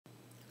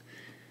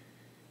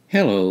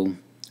Hello,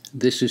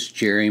 this is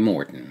Jerry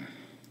Morton.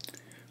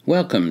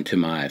 Welcome to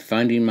my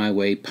Finding My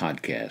Way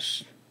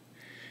podcast.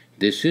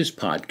 This is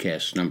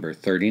podcast number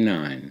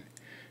 39,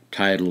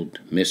 titled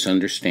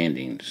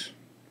Misunderstandings.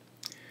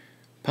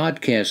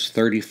 Podcasts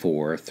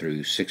 34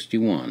 through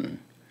 61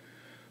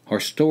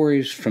 are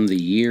stories from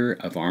the year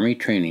of Army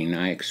training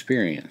I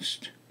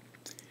experienced.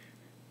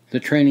 The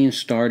training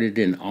started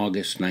in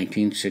August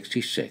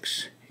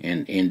 1966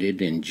 and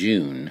ended in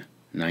June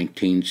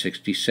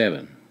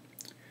 1967.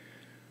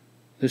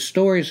 The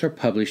stories are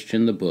published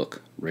in the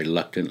book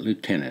Reluctant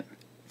Lieutenant,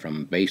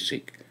 From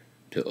Basic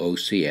to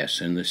OCS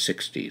in the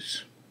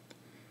 60s,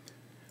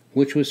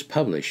 which was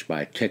published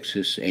by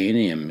Texas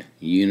A&M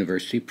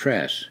University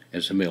Press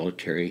as a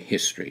military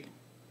history.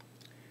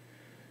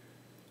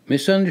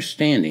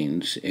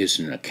 Misunderstandings is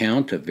an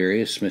account of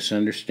various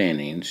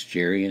misunderstandings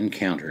Jerry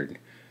encountered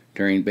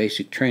during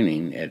basic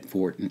training at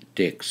Fort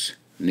Dix,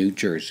 New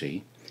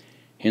Jersey,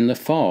 in the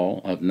fall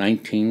of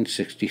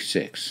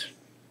 1966.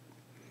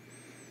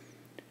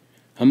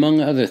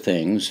 Among other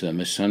things, the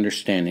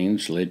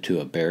misunderstandings led to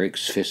a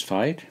barracks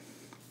fistfight,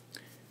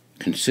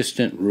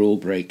 consistent rule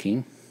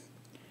breaking,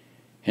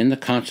 and the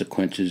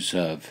consequences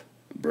of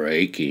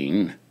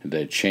breaking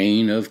the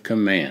chain of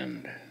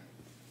command.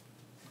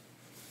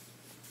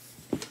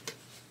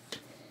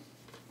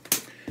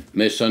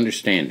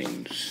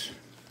 Misunderstandings.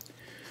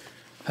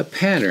 A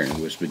pattern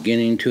was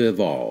beginning to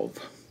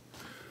evolve.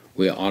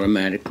 We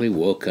automatically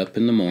woke up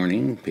in the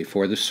morning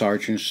before the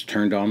sergeants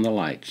turned on the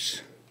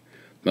lights.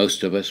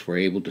 Most of us were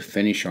able to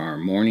finish our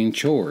morning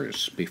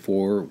chores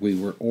before we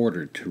were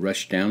ordered to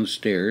rush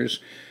downstairs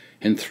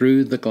and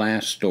through the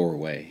glass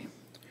doorway.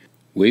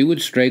 We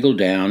would straggle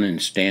down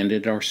and stand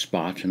at our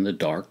spot in the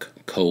dark,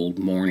 cold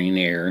morning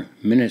air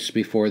minutes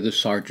before the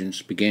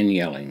sergeants began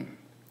yelling.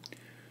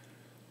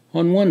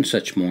 On one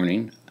such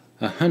morning,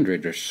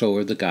 100 or so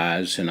of the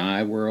guys and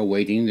I were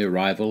awaiting the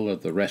arrival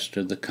of the rest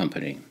of the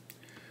company.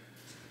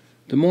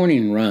 The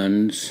morning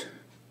runs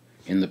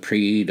in the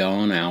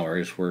pre-dawn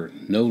hours were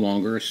no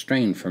longer a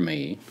strain for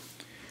me.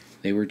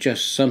 They were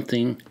just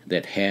something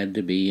that had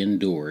to be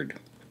endured.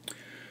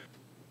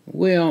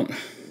 Well,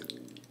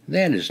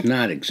 that is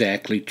not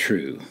exactly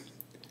true.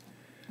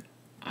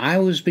 I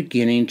was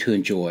beginning to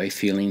enjoy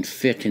feeling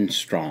fit and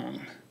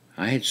strong.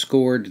 I had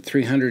scored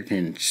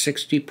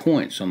 360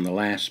 points on the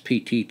last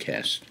PT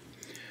test.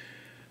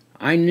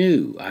 I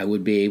knew I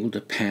would be able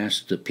to pass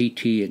the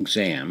PT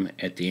exam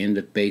at the end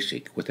of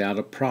basic without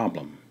a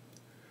problem.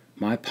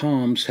 My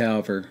palms,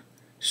 however,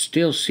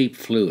 still seep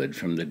fluid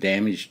from the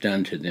damage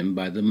done to them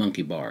by the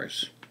monkey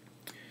bars.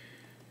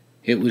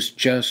 It was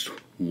just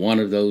one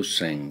of those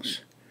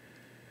things.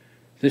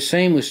 The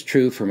same was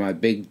true for my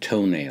big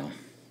toenail.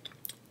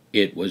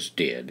 It was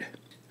dead.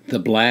 The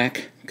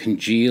black,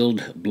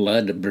 congealed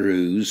blood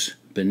bruise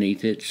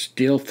beneath it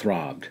still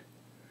throbbed.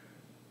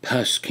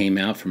 Pus came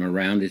out from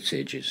around its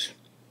edges.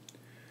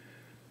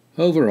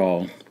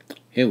 Overall,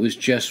 it was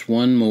just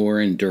one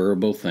more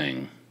endurable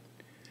thing.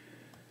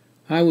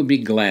 I would be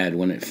glad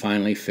when it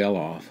finally fell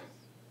off.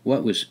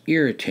 What was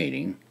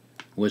irritating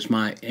was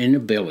my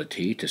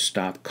inability to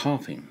stop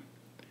coughing.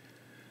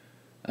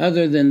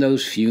 Other than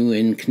those few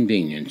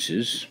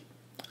inconveniences,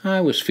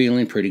 I was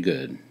feeling pretty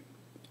good.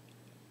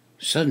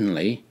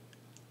 Suddenly,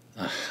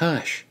 a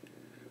hush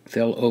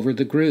fell over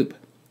the group.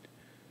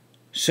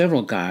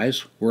 Several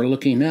guys were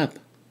looking up.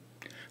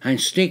 I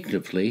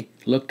instinctively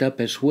looked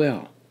up as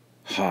well.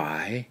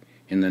 High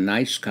in the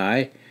night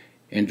sky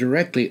and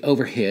directly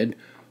overhead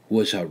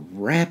was a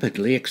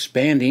rapidly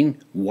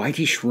expanding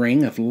whitish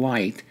ring of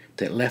light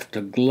that left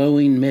a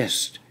glowing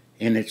mist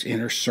in its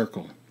inner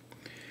circle.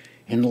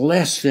 In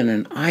less than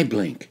an eye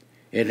blink,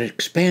 it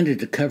expanded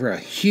to cover a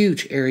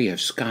huge area of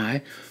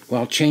sky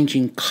while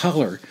changing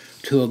color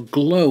to a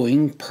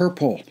glowing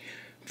purple.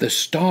 The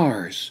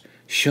stars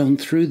shone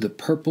through the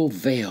purple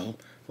veil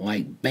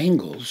like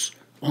bangles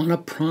on a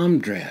prom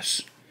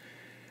dress.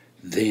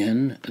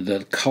 Then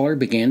the color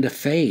began to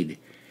fade.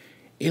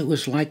 It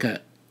was like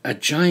a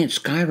giant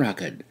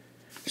skyrocket,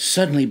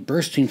 suddenly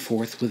bursting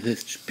forth with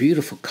its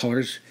beautiful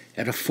colors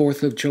at a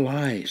 4th of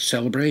July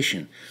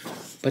celebration.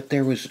 But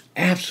there was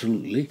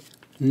absolutely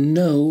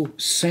no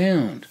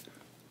sound,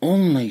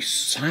 only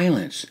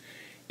silence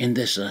in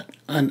this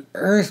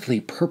unearthly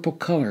purple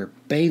color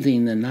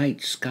bathing the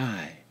night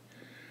sky.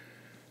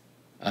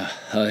 A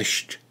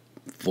hushed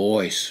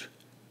voice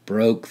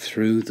broke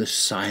through the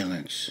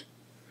silence.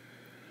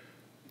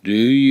 "Do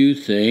you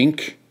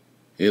think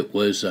it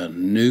was a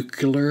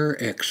nuclear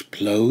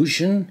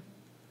explosion?"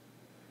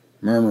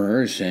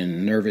 Murmurs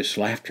and nervous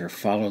laughter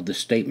followed the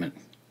statement.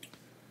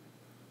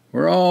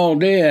 "We're all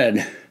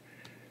dead,"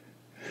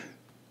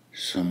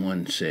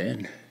 someone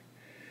said.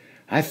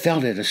 I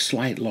felt at a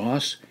slight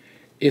loss.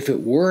 If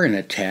it were an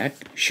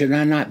attack, should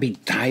I not be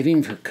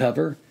diving for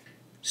cover?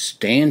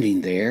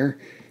 Standing there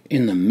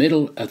in the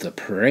middle of the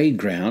parade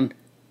ground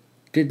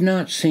did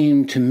not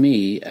seem to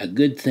me a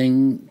good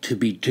thing to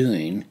be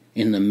doing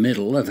in the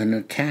middle of an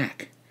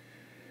attack.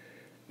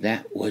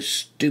 That was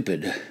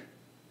stupid.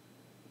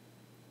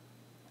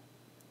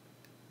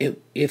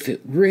 if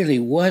it really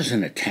was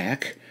an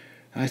attack,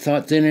 I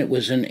thought then it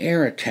was an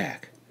air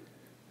attack.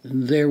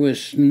 There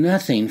was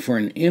nothing for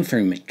an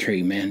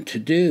infantryman to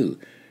do.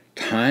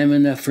 Time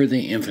enough for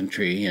the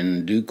infantry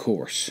in due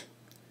course.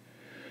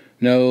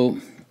 No,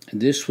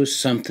 this was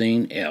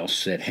something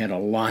else that had a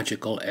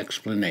logical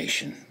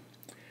explanation.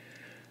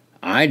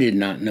 I did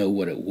not know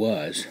what it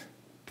was.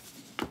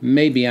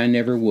 Maybe I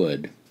never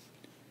would.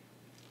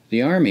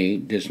 The Army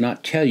does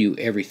not tell you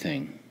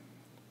everything.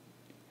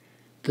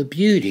 The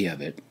beauty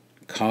of it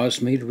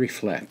caused me to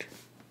reflect.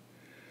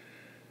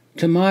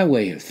 To my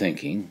way of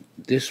thinking,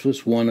 this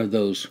was one of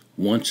those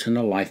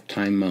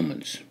once-in-a-lifetime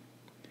moments.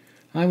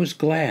 I was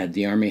glad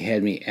the Army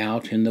had me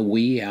out in the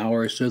wee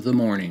hours of the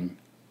morning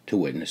to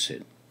witness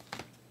it.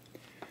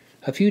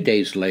 A few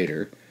days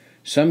later,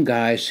 some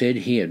guy said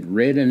he had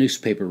read a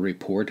newspaper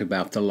report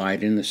about the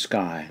light in the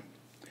sky.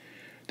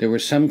 There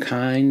was some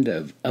kind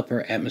of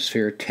upper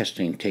atmosphere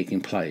testing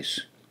taking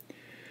place.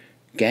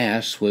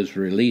 Gas was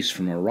released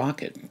from a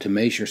rocket to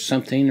measure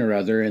something or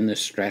other in the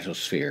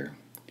stratosphere.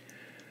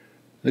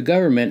 The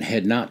government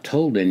had not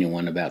told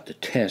anyone about the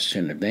tests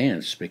in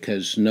advance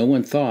because no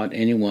one thought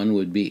anyone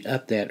would be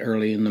up that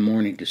early in the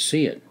morning to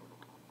see it,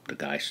 the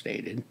guy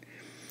stated.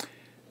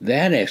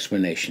 That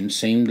explanation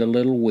seemed a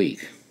little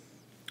weak.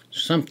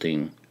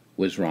 Something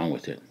was wrong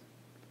with it.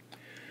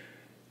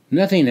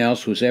 Nothing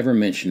else was ever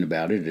mentioned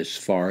about it as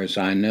far as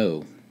I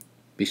know.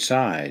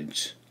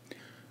 Besides,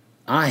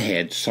 I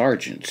had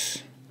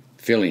sergeants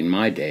filling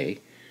my day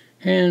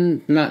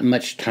and not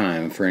much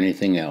time for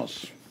anything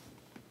else.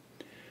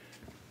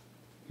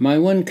 My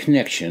one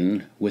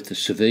connection with the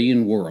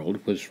civilian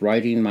world was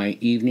writing my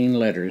evening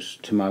letters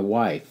to my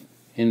wife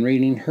and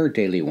reading her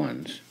daily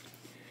ones.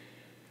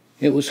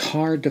 It was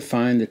hard to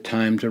find the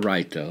time to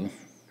write, though.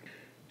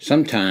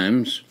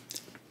 Sometimes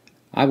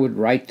I would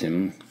write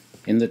them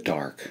in the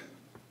dark,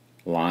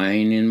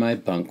 lying in my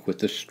bunk with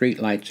the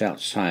streetlights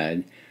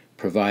outside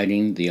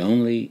providing the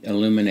only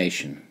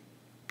illumination.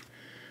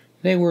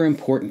 They were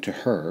important to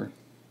her.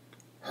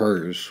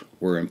 Hers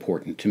were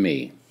important to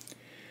me.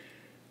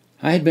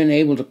 I had been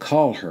able to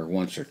call her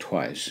once or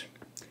twice.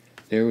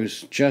 There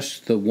was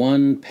just the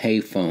one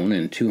payphone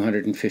and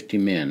 250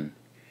 men.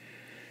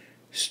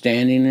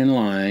 Standing in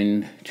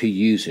line to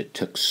use it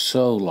took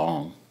so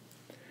long.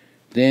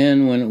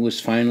 Then, when it was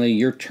finally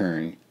your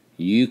turn,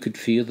 you could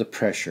feel the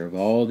pressure of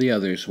all the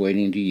others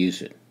waiting to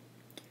use it.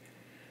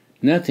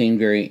 Nothing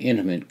very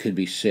intimate could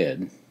be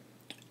said.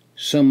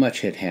 So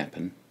much had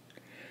happened.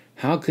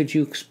 How could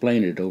you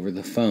explain it over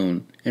the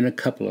phone in a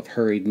couple of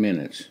hurried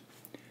minutes?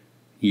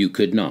 You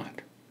could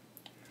not.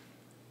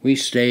 We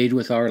stayed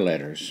with our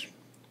letters.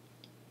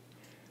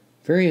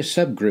 Various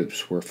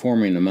subgroups were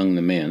forming among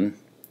the men.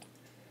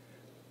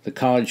 The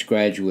college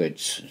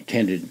graduates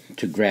tended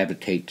to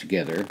gravitate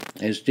together,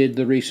 as did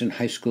the recent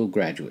high school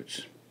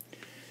graduates.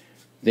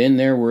 Then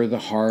there were the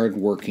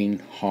hard-working,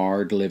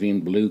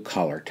 hard-living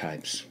blue-collar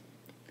types.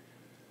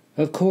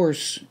 Of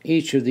course,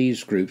 each of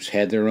these groups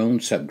had their own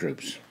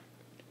subgroups.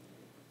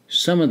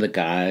 Some of the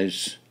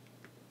guys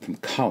from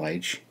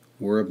college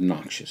were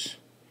obnoxious.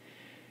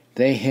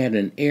 They had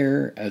an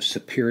air of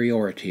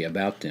superiority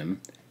about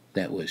them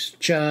that was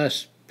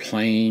just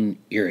plain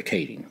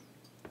irritating.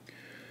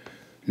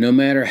 No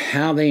matter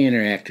how they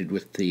interacted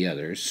with the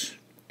others,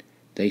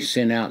 they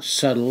sent out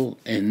subtle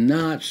and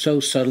not so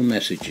subtle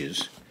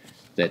messages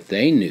that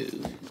they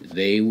knew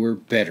they were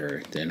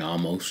better than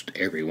almost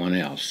everyone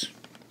else.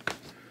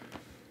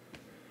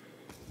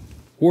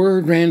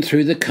 Word ran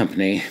through the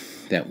company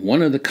that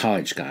one of the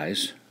college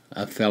guys,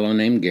 a fellow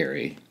named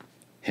Gary,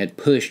 had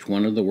pushed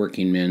one of the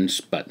working men's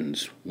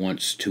buttons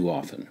once too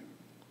often.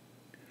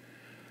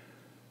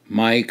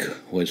 Mike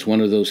was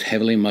one of those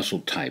heavily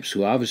muscled types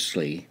who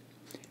obviously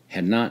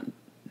had not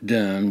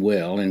done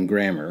well in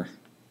grammar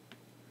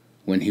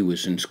when he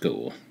was in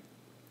school.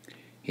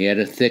 He had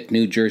a thick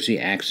New Jersey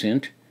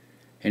accent,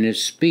 and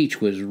his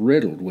speech was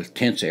riddled with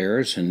tense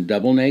errors and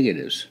double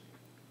negatives.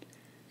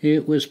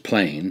 It was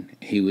plain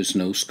he was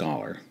no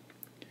scholar.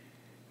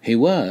 He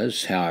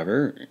was,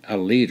 however, a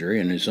leader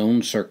in his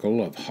own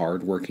circle of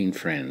hard-working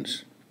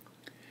friends.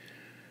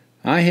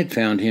 I had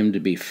found him to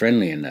be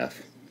friendly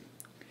enough.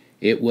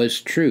 It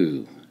was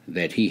true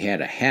that he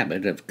had a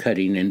habit of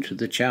cutting into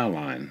the chow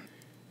line.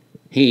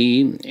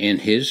 He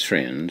and his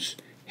friends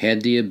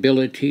had the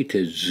ability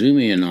to zoom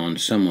in on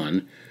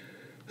someone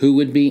who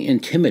would be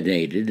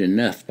intimidated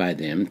enough by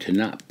them to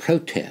not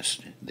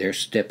protest their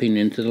stepping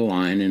into the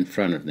line in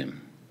front of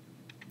them.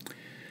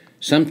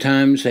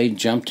 Sometimes they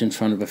jumped in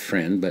front of a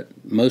friend, but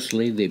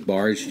mostly they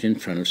barged in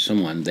front of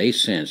someone they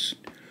sensed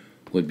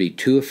would be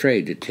too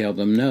afraid to tell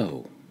them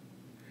no.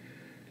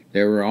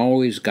 There were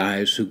always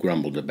guys who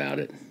grumbled about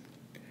it.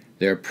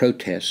 Their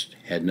protest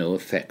had no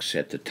effects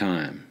at the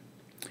time.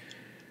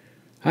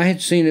 I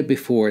had seen it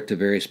before at the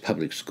various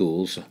public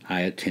schools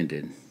I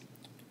attended.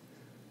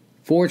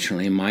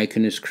 Fortunately, Mike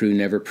and his crew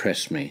never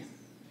pressed me.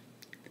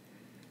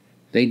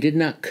 They did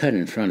not cut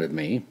in front of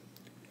me.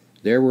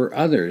 There were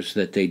others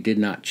that they did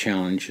not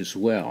challenge as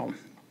well.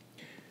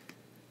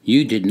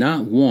 You did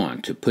not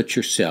want to put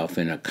yourself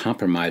in a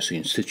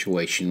compromising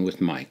situation with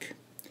Mike.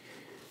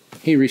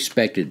 He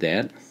respected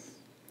that.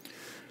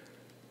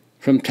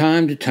 From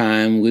time to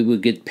time, we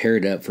would get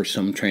paired up for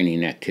some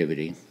training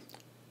activity.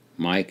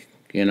 Mike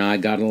and I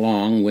got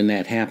along when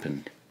that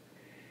happened.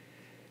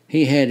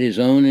 He had his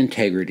own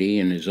integrity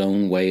and his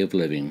own way of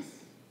living.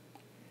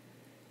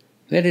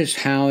 That is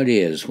how it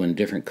is when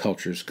different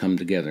cultures come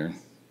together.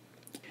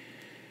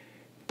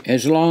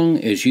 As long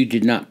as you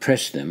did not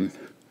press them,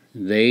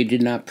 they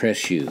did not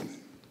press you.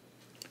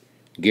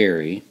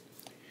 Gary,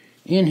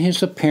 in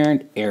his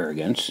apparent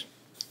arrogance,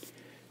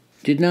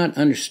 did not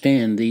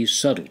understand these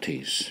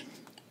subtleties.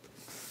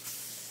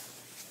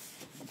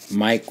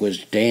 Mike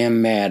was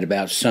damn mad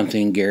about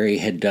something Gary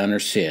had done or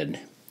said.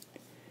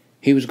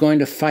 He was going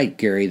to fight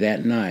Gary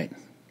that night.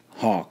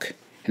 Hawk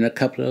and a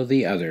couple of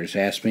the others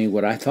asked me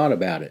what I thought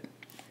about it.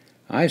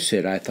 I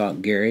said I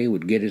thought Gary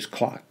would get his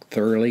clock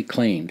thoroughly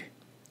cleaned.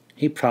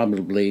 He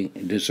probably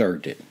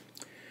deserved it.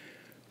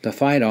 The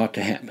fight ought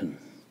to happen.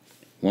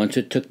 Once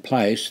it took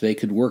place, they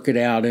could work it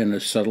out in a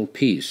subtle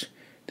piece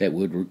that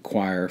would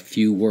require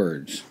few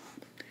words.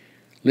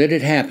 Let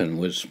it happen,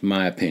 was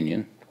my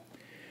opinion.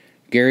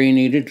 Gary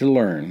needed to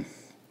learn.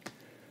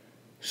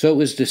 So it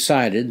was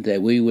decided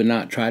that we would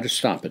not try to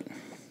stop it.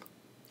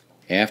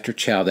 After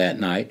chow that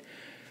night,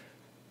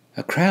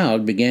 a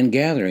crowd began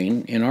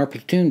gathering in our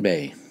platoon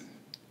bay.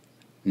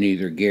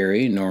 Neither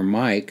Gary nor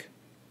Mike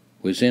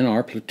was in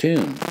our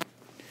platoon.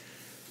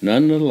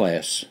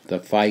 Nonetheless, the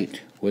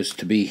fight was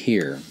to be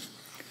here.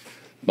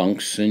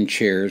 Bunks and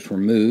chairs were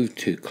moved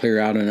to clear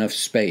out enough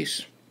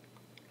space.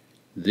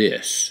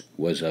 This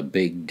was a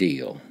big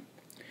deal.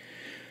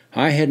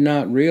 I had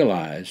not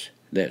realized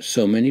that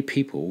so many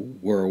people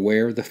were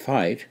aware of the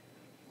fight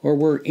or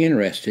were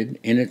interested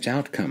in its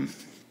outcome.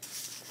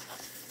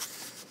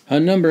 A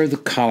number of the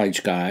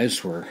college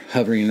guys were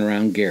hovering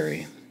around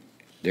Gary.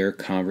 Their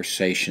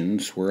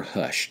conversations were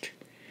hushed.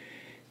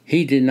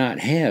 He did not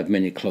have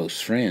many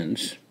close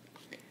friends.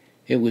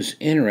 It was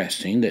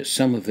interesting that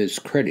some of his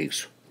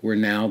critics were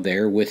now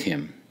there with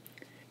him.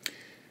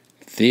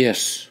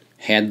 This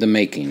had the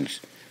makings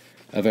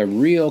of a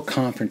real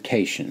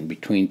confrontation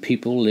between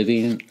people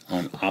living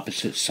on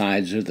opposite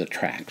sides of the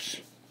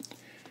tracks.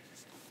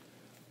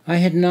 I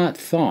had not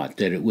thought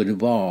that it would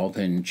evolve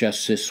in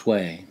just this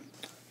way.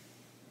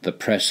 The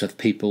press of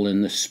people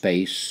in the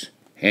space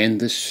and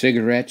the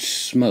cigarette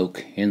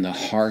smoke in the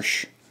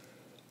harsh,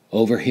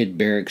 overhead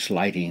barracks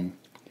lighting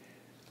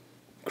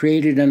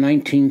created a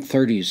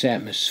 1930s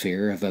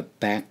atmosphere of a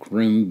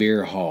backroom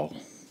beer hall.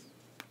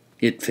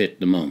 It fit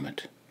the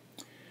moment.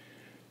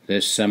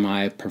 The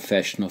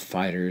semi-professional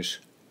fighters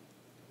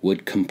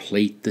would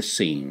complete the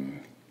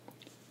scene.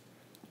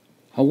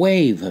 A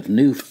wave of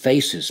new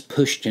faces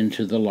pushed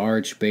into the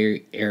large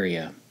bay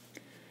area.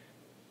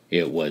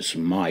 It was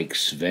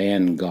Mike's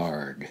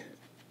vanguard.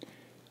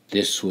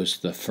 This was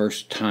the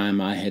first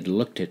time I had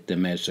looked at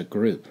them as a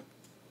group.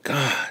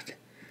 God,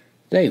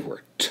 they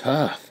were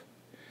tough.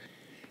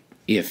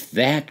 If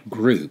that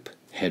group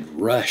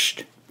had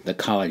rushed the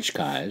college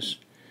guys,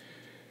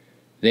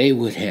 they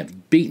would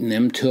have beaten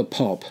them to a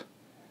pulp.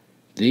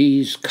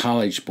 These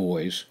college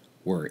boys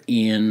were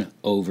in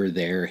over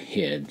their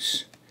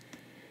heads.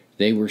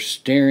 They were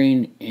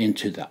staring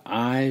into the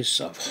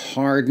eyes of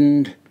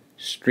hardened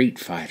street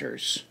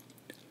fighters.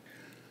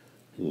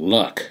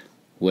 Luck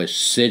was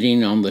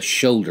sitting on the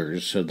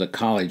shoulders of the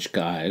college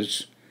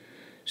guys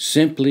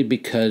simply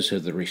because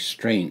of the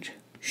restraint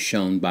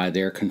shown by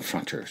their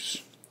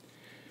confronters.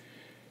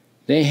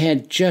 They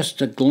had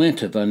just a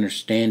glint of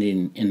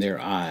understanding in their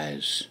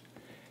eyes,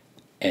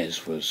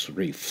 as was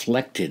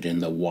reflected in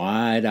the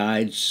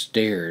wide-eyed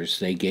stares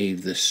they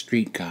gave the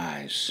street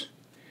guys.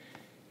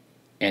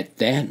 At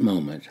that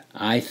moment,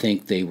 I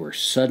think they were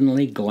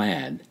suddenly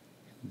glad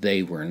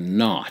they were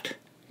not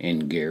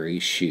in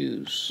Gary's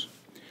shoes.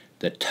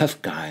 The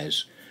tough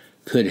guys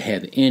could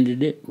have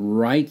ended it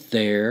right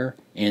there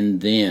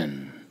and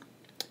then.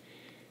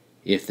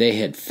 If they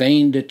had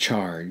feigned a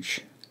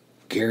charge,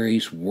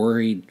 Gary's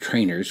worried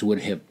trainers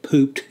would have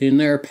pooped in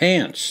their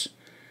pants.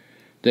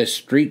 The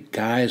street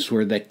guys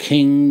were the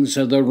kings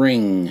of the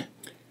ring.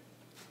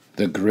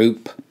 The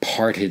group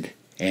parted,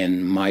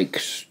 and Mike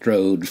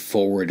strode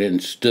forward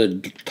and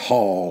stood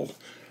tall,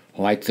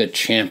 like the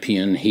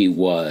champion he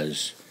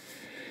was.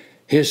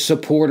 His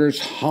supporters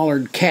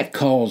hollered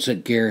catcalls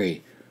at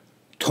Gary,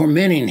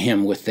 tormenting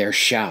him with their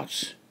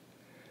shouts.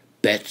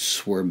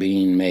 Bets were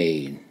being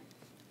made.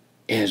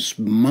 As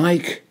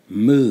Mike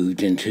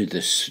moved into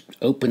the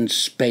open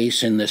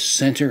space in the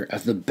center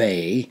of the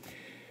bay,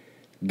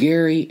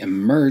 Gary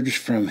emerged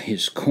from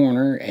his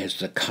corner as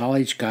the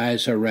college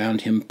guys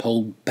around him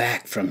pulled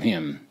back from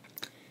him.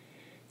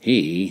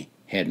 He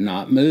had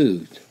not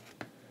moved.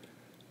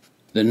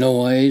 The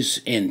noise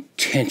and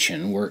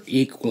tension were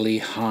equally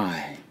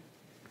high.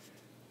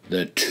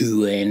 The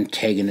two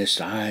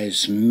antagonist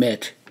eyes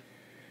met.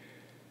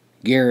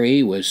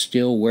 Gary was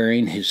still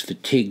wearing his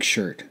fatigue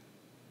shirt.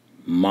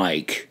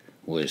 Mike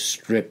was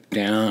stripped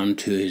down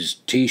to his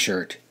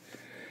t-shirt.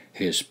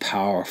 His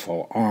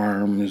powerful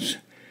arms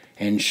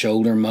and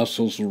shoulder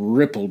muscles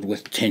rippled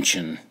with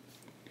tension.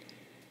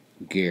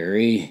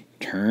 Gary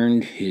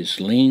turned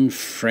his lean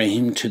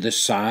frame to the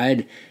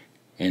side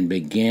and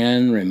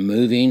began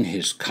removing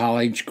his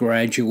college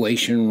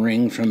graduation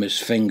ring from his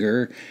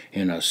finger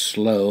in a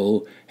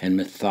slow and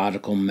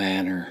methodical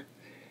manner,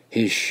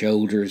 his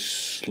shoulders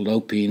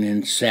sloping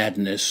in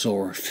sadness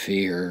or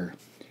fear.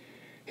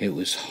 It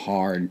was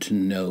hard to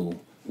know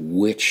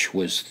which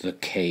was the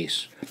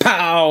case.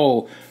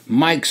 Pow!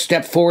 Mike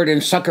stepped forward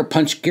and sucker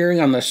punched Gary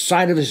on the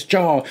side of his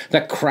jaw.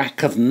 The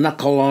crack of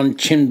knuckle on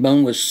chin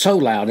bone was so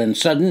loud and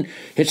sudden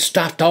it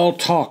stopped all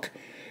talk.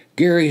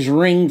 Gary's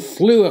ring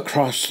flew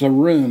across the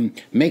room,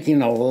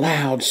 making a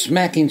loud,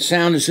 smacking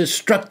sound as it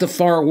struck the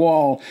far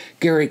wall.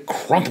 Gary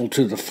crumpled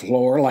to the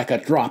floor like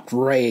a dropped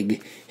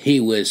rag. He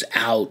was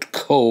out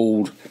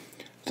cold.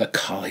 The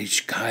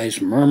college guys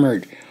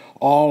murmured.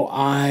 All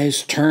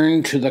eyes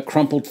turned to the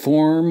crumpled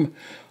form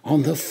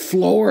on the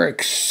floor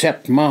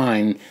except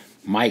mine.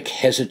 Mike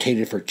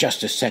hesitated for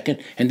just a second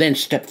and then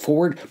stepped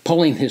forward,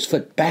 pulling his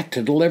foot back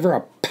to deliver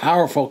a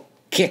powerful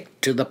kick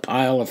to the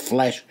pile of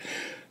flesh.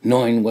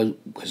 Knowing what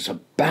was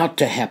about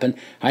to happen,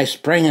 I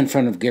sprang in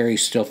front of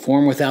Gary's still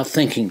form without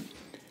thinking.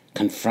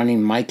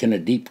 Confronting Mike in a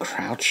deep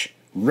crouch,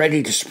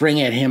 ready to spring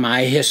at him,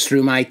 I hissed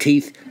through my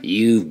teeth,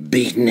 "You've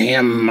beaten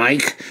him,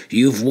 Mike.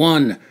 You've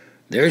won.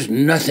 There's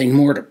nothing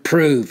more to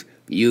prove.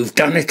 You've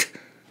done it."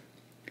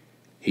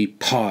 He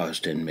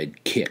paused in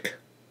mid-kick.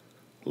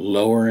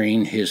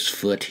 Lowering his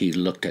foot, he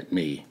looked at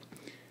me.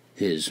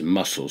 His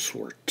muscles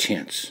were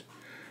tense.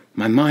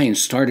 My mind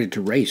started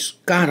to race.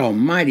 God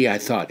Almighty, I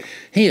thought.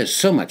 He is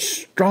so much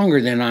stronger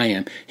than I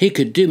am. He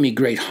could do me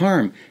great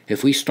harm.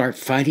 If we start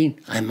fighting,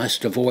 I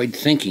must avoid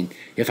thinking.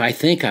 If I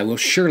think, I will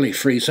surely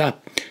freeze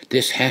up.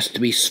 This has to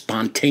be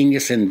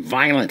spontaneous and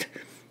violent.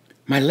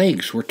 My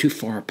legs were too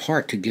far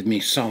apart to give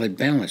me solid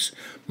balance.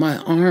 My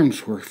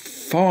arms were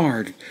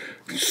far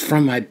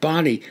from my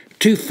body,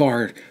 too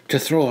far to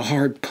throw a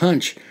hard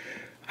punch.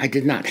 I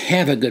did not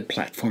have a good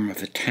platform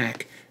of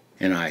attack,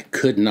 and I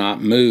could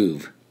not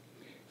move.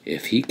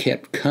 If he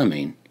kept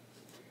coming,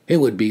 it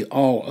would be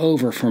all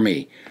over for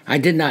me. I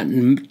did not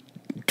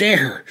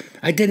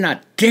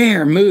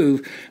dare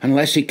move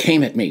unless he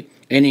came at me.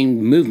 Any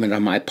movement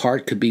on my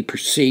part could be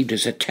perceived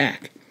as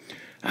attack.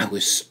 I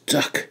was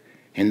stuck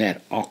in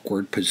that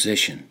awkward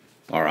position.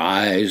 Our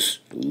eyes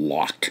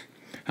locked.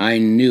 I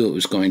knew it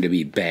was going to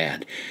be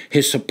bad.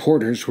 His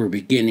supporters were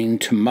beginning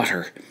to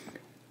mutter.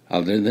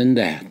 Other than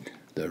that,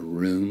 the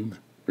room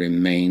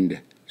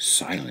remained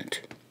silent.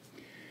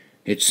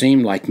 It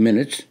seemed like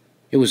minutes.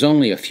 It was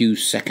only a few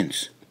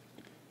seconds.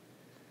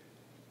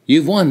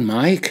 "You've won,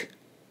 Mike.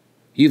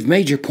 You've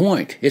made your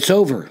point. It's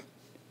over,"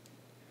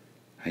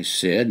 I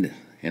said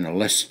in a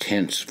less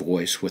tense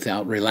voice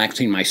without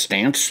relaxing my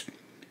stance.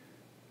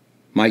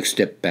 Mike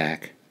stepped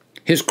back.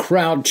 His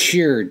crowd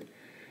cheered.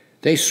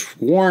 They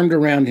swarmed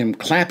around him,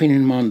 clapping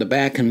him on the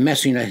back and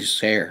messing at his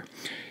hair.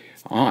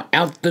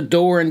 Out the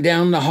door and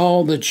down the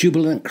hall, the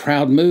jubilant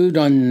crowd moved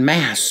en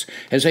masse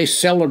as they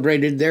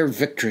celebrated their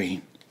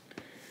victory.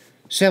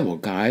 Several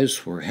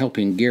guys were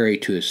helping Gary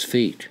to his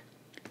feet.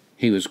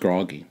 He was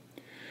groggy.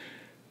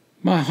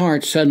 My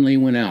heart suddenly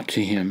went out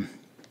to him.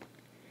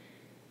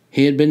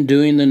 He had been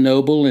doing the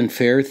noble and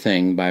fair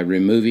thing by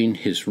removing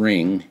his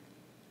ring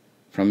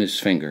from his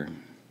finger.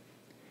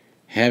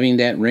 Having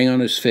that ring on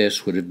his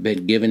fist would have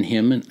been given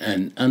him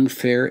an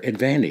unfair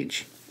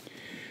advantage.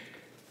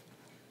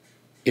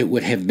 It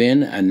would have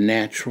been a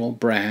natural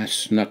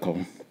brass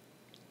knuckle.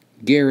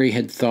 Gary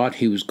had thought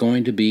he was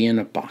going to be in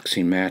a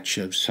boxing match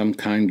of some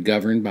kind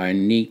governed by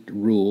neat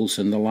rules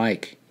and the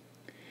like.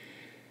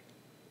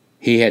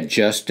 He had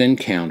just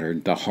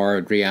encountered the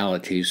hard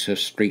realities of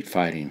street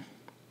fighting.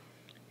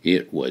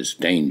 It was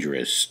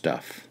dangerous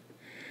stuff.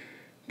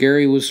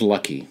 Gary was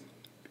lucky.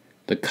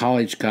 The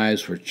college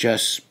guys were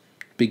just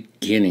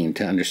beginning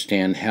to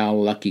understand how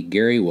lucky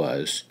Gary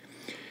was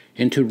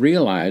and to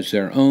realize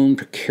their own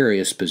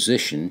precarious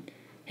position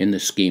in the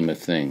scheme of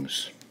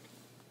things.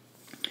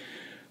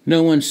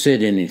 No one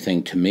said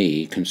anything to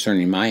me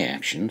concerning my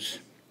actions.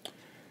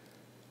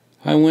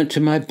 I went to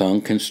my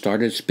bunk and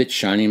started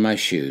spit-shining my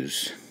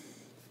shoes.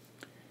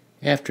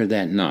 After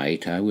that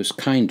night, I was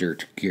kinder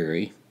to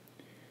Gary.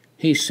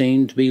 He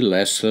seemed to be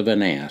less of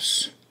an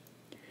ass.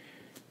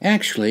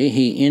 Actually,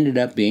 he ended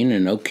up being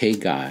an okay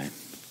guy.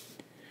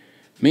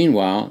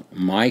 Meanwhile,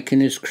 Mike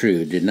and his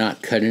crew did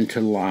not cut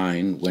into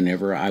line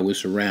whenever I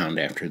was around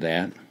after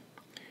that.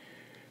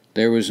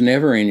 There was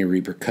never any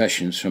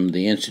repercussions from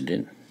the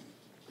incident.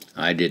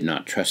 I did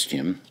not trust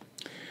him.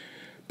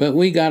 But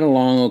we got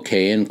along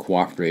okay and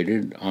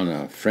cooperated on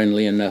a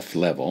friendly enough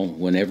level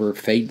whenever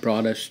fate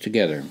brought us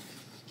together.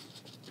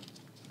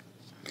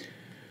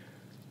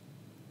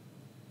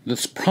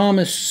 The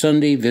promised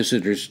Sunday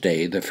Visitors'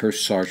 Day the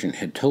first sergeant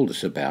had told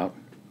us about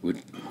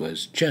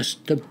was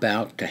just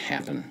about to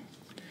happen.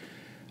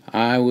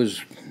 I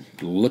was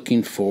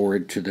looking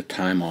forward to the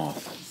time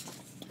off.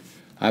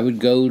 I would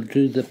go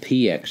to the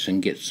PX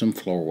and get some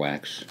floor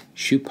wax,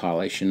 shoe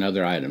polish, and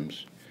other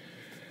items.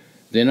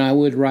 Then I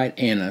would write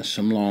Anna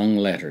some long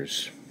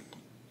letters.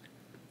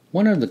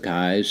 One of the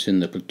guys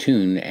in the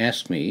platoon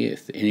asked me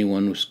if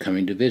anyone was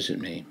coming to visit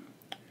me.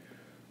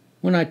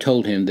 When I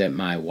told him that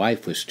my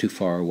wife was too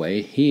far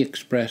away, he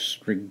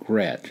expressed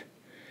regret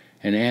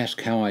and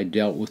asked how I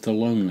dealt with the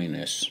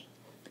loneliness.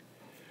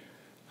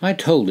 I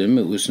told him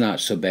it was not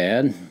so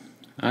bad.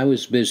 I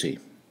was busy.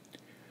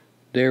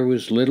 There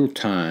was little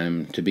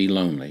time to be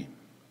lonely.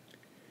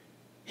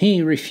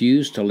 He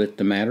refused to let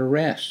the matter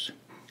rest.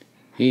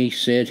 He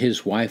said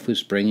his wife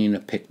was bringing a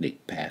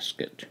picnic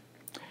basket.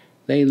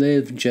 They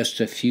lived just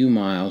a few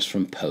miles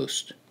from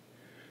post.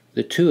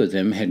 The two of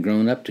them had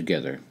grown up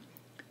together.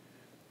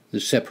 The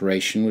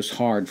separation was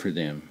hard for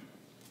them.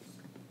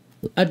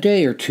 A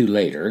day or two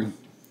later,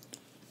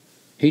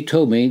 he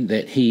told me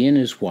that he and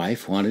his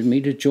wife wanted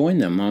me to join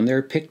them on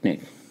their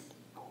picnic.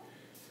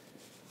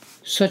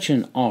 Such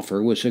an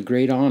offer was a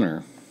great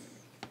honor.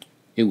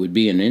 It would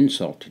be an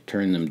insult to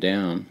turn them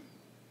down.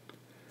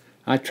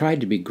 I tried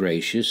to be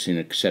gracious in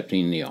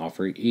accepting the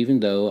offer,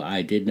 even though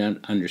I did not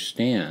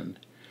understand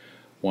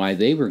why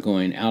they were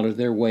going out of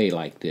their way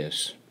like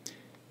this.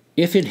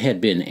 If it had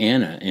been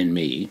Anna and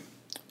me,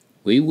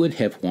 we would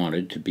have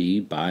wanted to be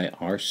by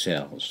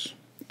ourselves.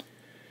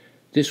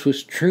 This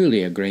was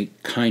truly a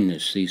great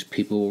kindness these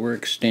people were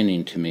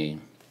extending to me.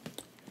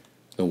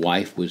 The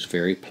wife was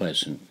very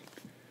pleasant.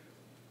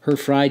 Her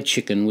fried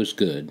chicken was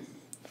good.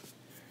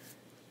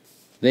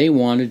 They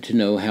wanted to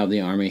know how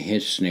the Army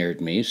had snared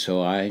me,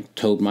 so I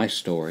told my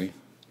story.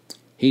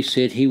 He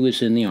said he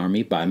was in the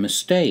Army by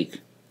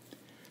mistake.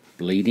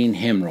 Bleeding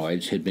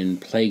hemorrhoids had been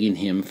plaguing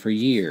him for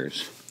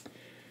years.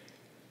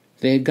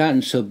 They had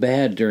gotten so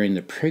bad during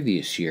the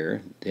previous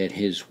year that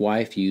his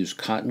wife used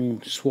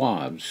cotton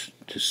swabs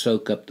to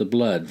soak up the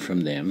blood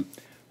from them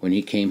when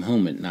he came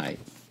home at night.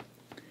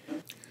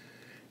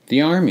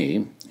 The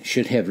Army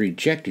should have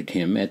rejected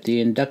him at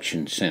the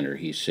induction center,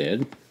 he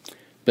said,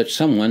 but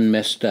someone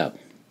messed up.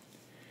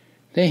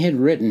 They had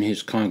written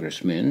his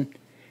congressman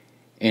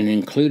and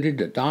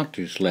included a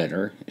doctor's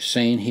letter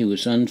saying he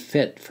was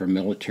unfit for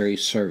military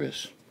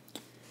service.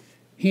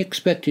 He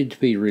expected to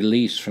be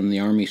released from the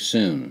Army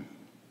soon.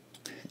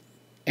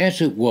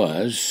 As it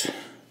was,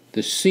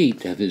 the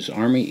seat of his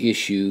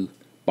Army-issue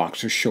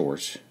boxer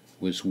shorts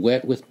was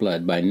wet with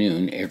blood by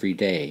noon every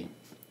day.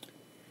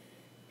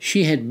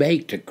 She had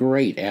baked a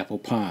great apple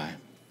pie.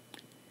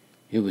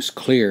 It was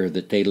clear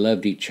that they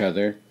loved each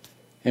other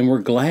and were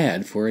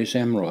glad for his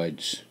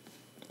hemorrhoids.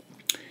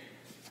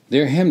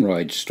 Their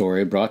hemorrhoid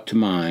story brought to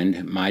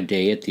mind my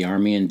day at the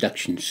Army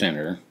Induction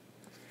Center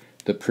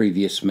the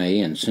previous May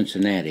in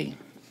Cincinnati.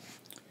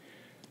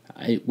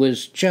 It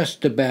was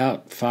just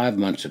about 5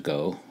 months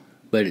ago,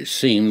 but it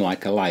seemed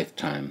like a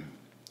lifetime.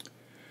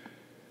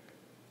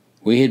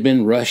 We had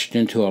been rushed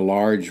into a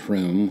large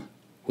room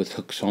with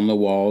hooks on the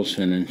walls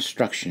and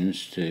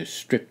instructions to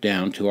strip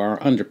down to our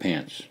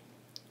underpants.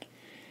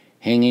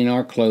 Hanging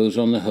our clothes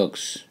on the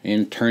hooks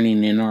and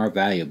turning in our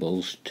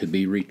valuables to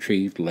be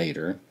retrieved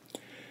later,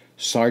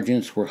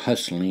 sergeants were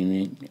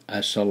hustling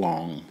us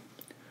along.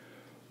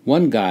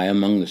 One guy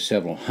among the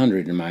several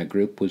hundred in my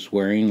group was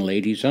wearing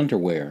ladies'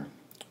 underwear.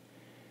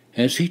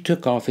 As he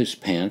took off his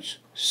pants,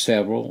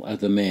 several of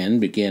the men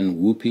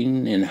began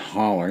whooping and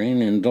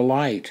hollering in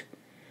delight.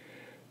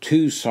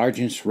 2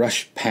 sergeants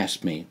rushed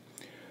past me.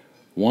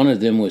 One of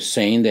them was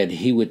saying that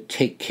he would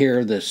take care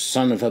of the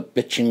son of a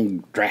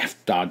bitching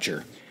draft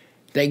dodger.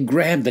 They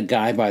grabbed the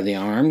guy by the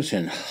arms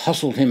and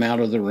hustled him out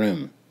of the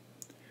room.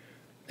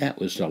 That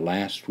was the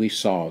last we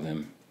saw of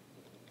him.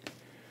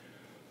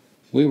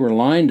 We were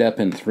lined up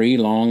in 3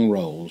 long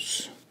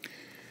rows.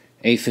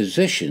 A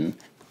physician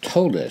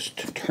told us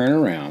to turn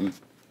around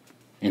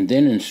and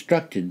then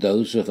instructed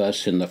those of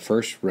us in the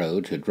first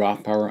row to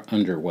drop our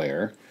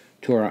underwear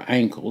to our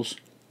ankles,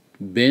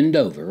 bend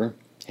over,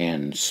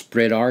 and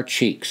spread our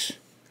cheeks.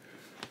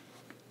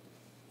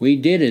 We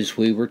did as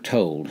we were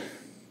told.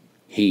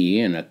 He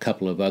and a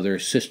couple of other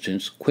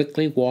assistants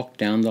quickly walked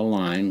down the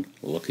line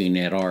looking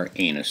at our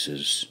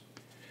anuses.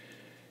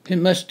 It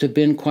must have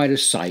been quite a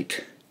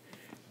sight.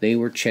 They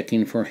were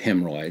checking for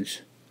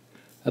hemorrhoids.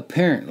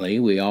 Apparently,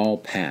 we all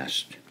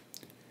passed.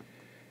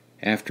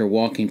 After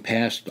walking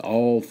past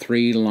all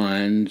 3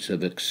 lines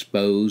of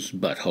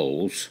exposed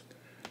buttholes,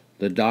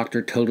 the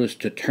doctor told us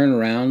to turn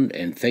around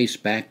and face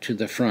back to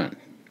the front.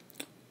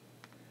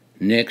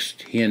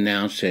 Next, he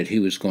announced that he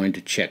was going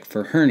to check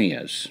for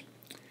hernias.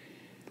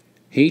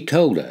 He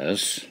told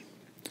us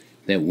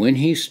that when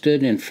he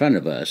stood in front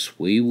of us,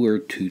 we were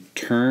to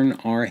turn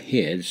our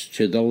heads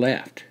to the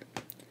left.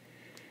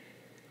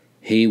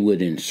 He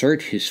would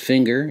insert his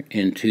finger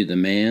into the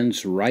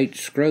man's right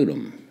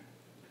scrotum.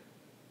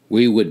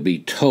 We would be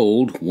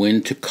told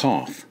when to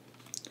cough.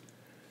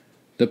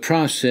 The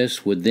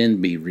process would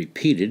then be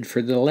repeated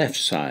for the left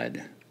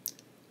side.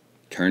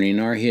 Turning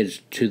our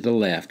heads to the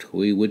left,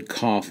 we would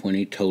cough when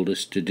he told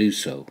us to do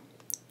so.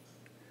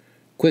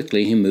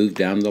 Quickly, he moved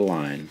down the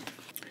line,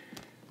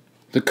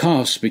 the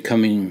coughs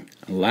becoming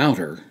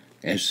louder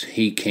as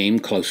he came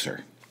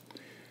closer.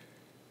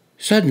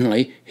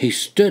 Suddenly, he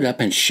stood up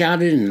and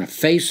shouted in the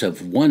face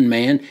of one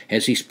man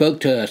as he spoke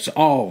to us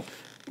all,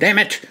 Damn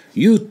it!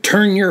 You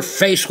turn your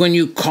face when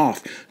you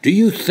cough. Do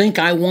you think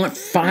I want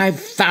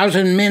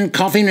 5,000 men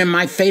coughing in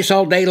my face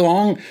all day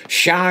long,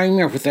 showering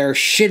me with their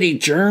shitty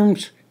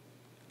germs?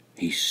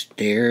 He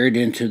stared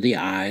into the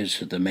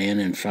eyes of the man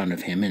in front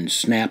of him and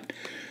snapped,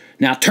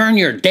 "Now turn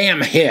your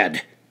damn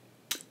head!"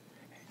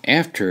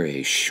 After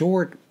a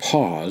short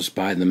pause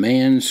by the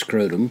man's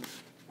scrotum,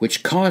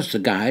 which caused the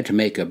guy to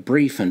make a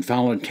brief and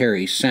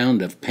voluntary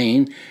sound of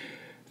pain,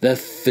 the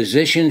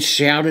physician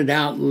shouted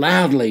out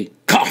loudly,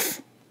 "Cough!"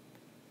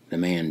 The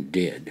man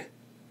did.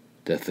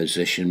 The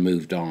physician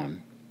moved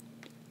on.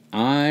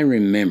 I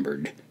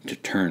remembered to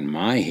turn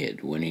my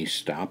head when he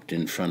stopped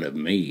in front of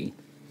me.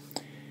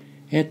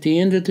 At the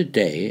end of the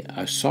day,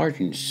 a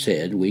sergeant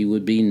said we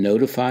would be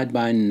notified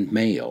by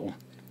mail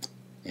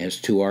as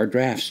to our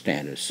draft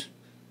status.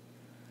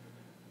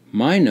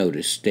 My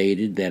notice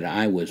stated that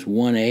I was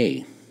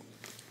 1A.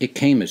 It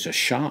came as a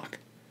shock.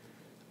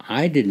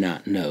 I did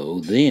not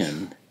know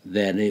then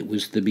that it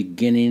was the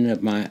beginning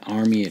of my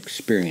Army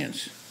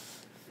experience,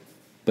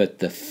 but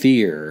the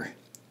fear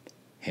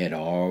had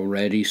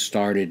already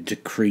started to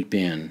creep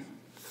in.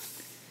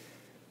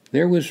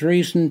 There was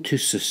reason to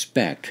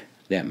suspect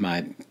that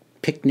my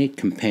picnic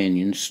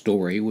companion's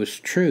story was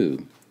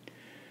true.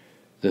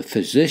 The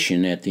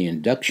physician at the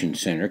induction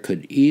center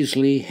could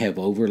easily have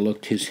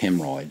overlooked his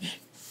hemorrhoids.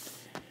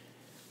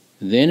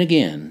 Then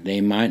again,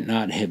 they might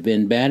not have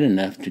been bad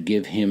enough to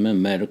give him a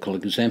medical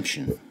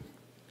exemption.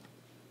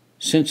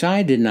 Since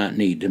I did not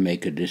need to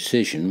make a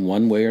decision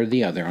one way or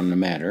the other on the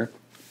matter,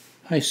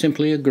 I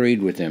simply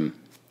agreed with him.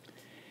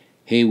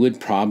 He would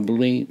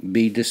probably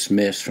be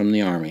dismissed from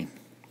the Army.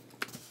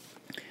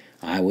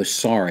 I was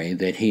sorry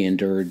that he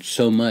endured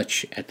so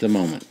much at the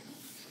moment.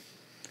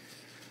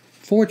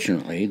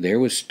 Fortunately, there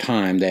was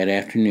time that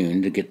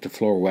afternoon to get the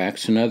floor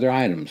wax and other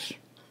items.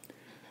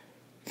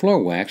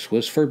 Floor wax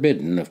was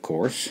forbidden, of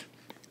course.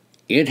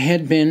 It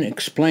had been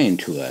explained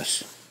to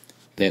us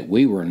that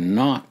we were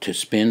not to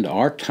spend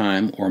our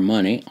time or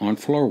money on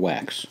floor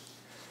wax,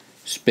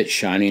 spit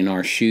shining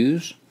our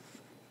shoes,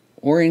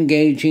 or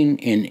engaging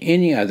in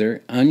any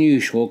other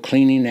unusual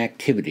cleaning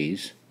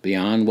activities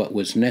beyond what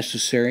was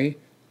necessary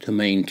to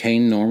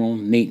maintain normal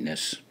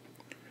neatness.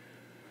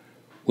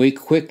 We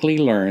quickly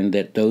learned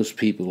that those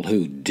people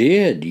who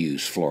did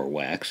use floor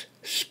wax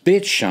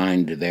spit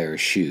shined their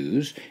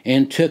shoes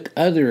and took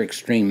other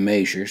extreme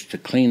measures to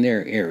clean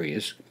their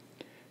areas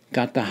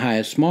got the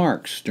highest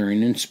marks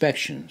during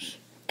inspections.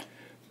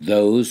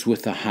 Those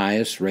with the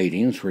highest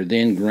ratings were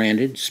then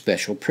granted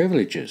special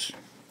privileges.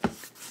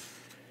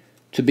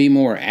 To be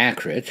more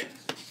accurate,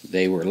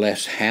 they were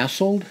less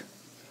hassled,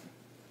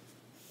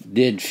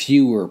 did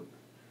fewer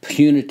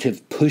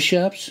punitive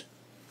push-ups,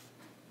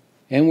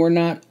 and were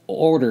not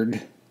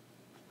ordered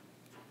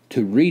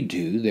to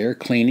redo their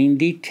cleaning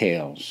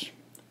details.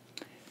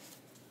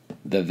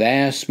 The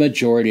vast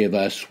majority of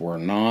us were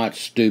not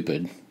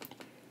stupid.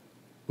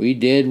 We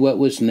did what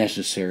was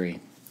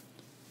necessary.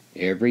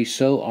 Every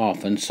so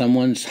often,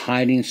 someone's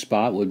hiding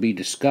spot would be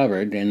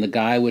discovered, and the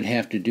guy would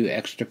have to do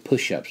extra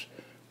push-ups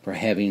for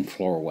having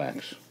floor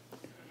wax.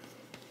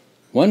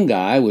 One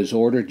guy was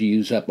ordered to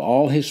use up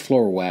all his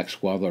floor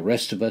wax while the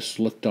rest of us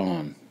looked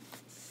on.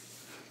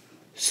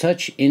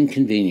 Such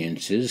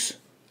inconveniences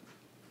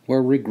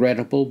were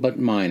regrettable but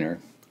minor.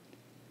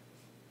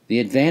 The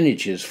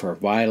advantages for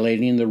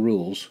violating the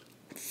rules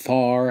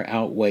far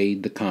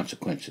outweighed the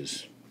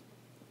consequences.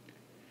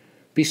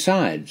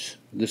 Besides,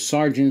 the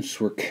sergeants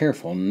were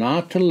careful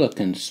not to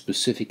look in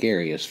specific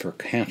areas for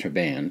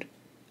contraband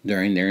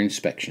during their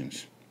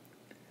inspections.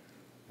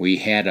 We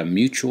had a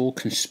mutual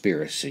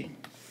conspiracy.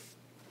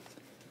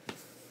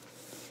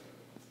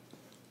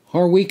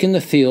 Our week in the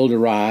field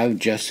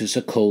arrived just as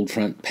a cold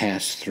front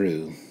passed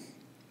through.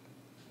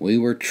 We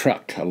were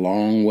trucked a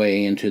long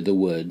way into the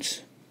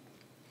woods.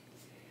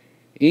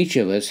 Each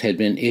of us had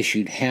been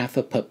issued half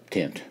a pup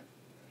tent,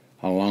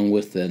 along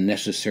with the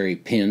necessary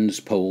pins,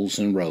 poles,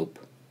 and rope,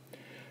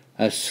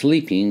 a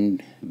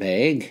sleeping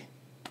bag,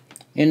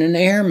 and an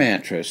air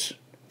mattress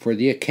for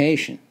the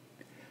occasion.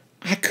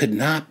 I could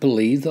not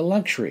believe the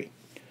luxury.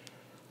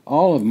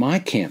 All of my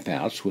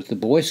campouts with the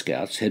Boy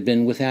Scouts had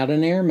been without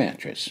an air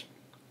mattress.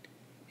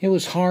 It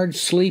was hard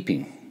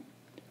sleeping.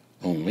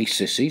 Only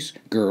sissies,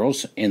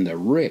 girls, and the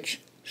rich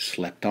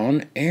slept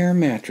on air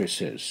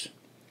mattresses.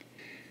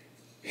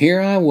 Here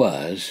I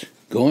was,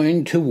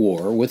 going to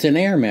war with an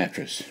air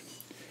mattress.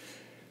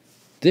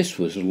 This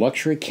was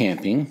luxury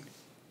camping,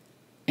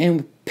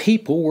 and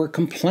people were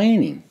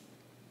complaining.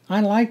 I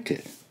liked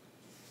it.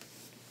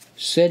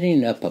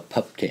 Setting up a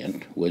pup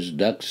tent was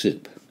duck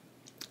soup.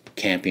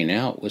 Camping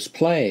out was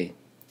play.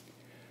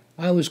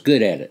 I was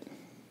good at it.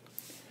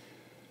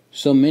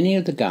 So many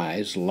of the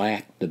guys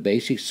lacked the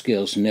basic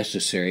skills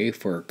necessary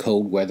for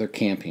cold weather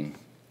camping.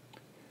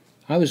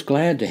 I was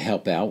glad to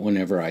help out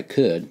whenever I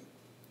could.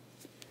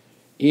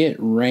 It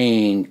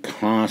rained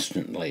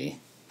constantly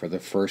for the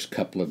first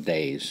couple of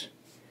days.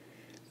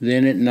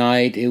 Then at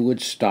night it would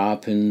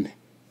stop and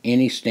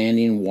any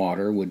standing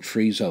water would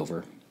freeze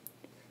over.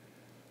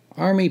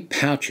 Army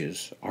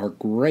pouches are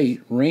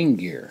great rain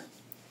gear.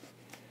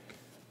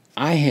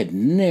 I had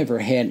never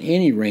had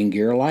any rain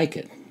gear like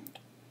it.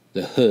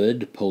 The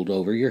hood pulled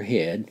over your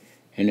head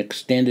and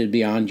extended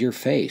beyond your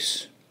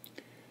face.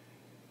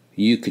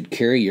 You could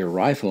carry your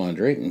rifle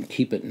under it and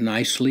keep it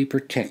nicely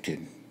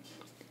protected.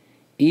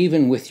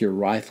 Even with your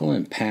rifle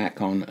and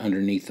pack on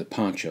underneath the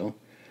poncho,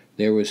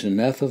 there was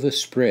enough of a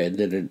spread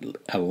that it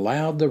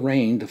allowed the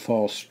rain to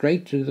fall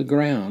straight to the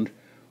ground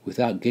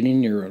without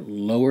getting your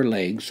lower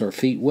legs or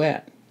feet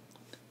wet.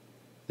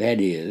 That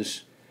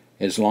is,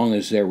 as long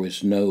as there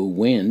was no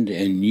wind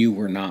and you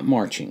were not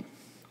marching.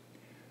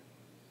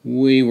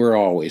 We were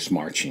always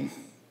marching.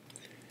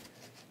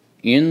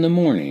 In the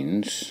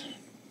mornings,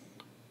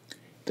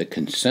 the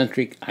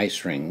concentric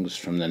ice rings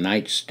from the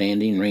night's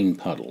standing rain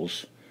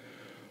puddles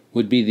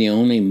would be the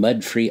only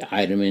mud-free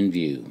item in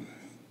view.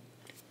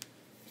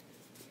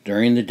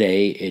 During the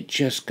day, it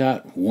just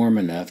got warm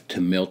enough to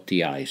melt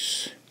the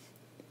ice.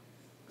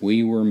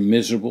 We were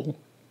miserable,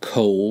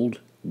 cold,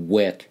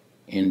 wet,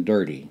 and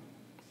dirty.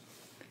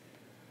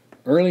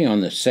 Early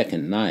on the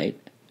second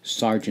night,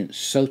 Sergeant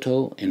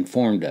Soto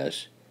informed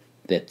us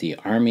that the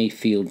Army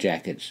field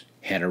jackets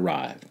had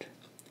arrived.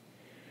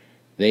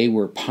 They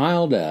were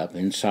piled up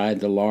inside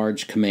the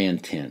large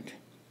command tent.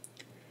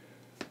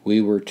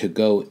 We were to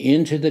go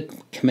into the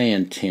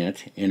command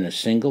tent in a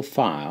single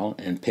file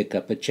and pick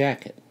up a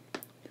jacket.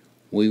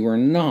 We were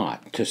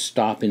not to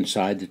stop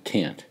inside the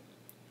tent.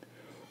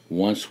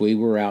 Once we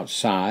were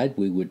outside,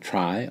 we would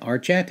try our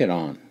jacket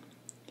on.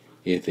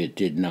 If it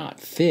did not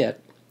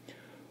fit,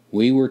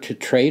 we were to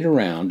trade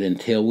around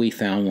until we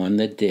found one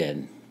that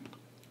did.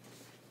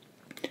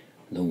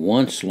 The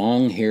once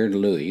long-haired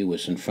Louis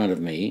was in front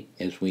of me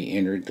as we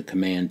entered the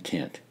command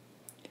tent.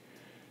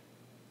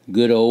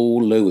 Good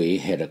old Louis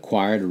had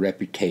acquired a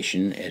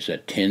reputation as a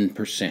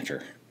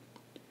 10%er.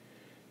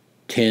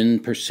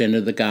 10%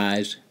 of the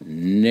guys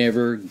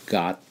never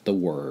got the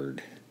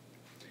word.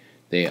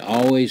 They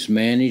always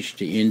managed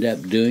to end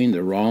up doing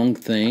the wrong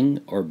thing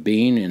or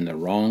being in the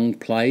wrong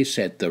place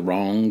at the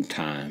wrong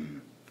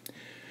time.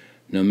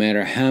 No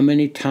matter how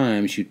many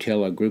times you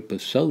tell a group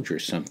of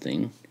soldiers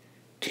something,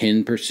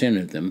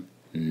 10% of them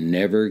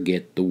never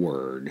get the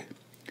word.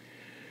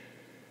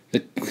 The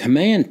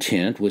command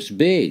tent was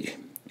big.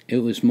 It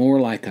was more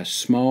like a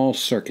small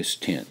circus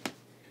tent.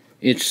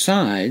 Its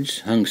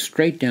sides hung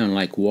straight down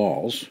like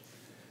walls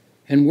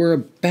and were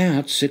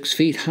about 6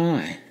 feet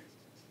high.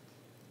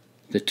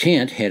 The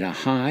tent had a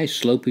high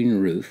sloping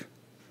roof,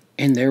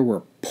 and there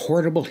were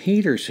portable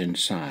heaters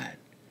inside.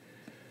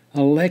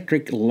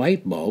 Electric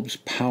light bulbs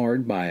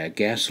powered by a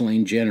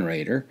gasoline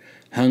generator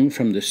hung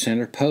from the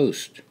center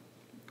post.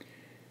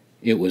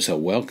 It was a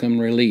welcome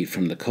relief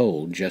from the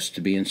cold just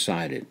to be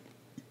inside it.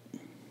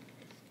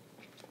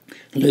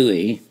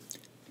 Louis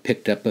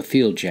picked up a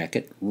field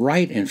jacket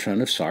right in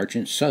front of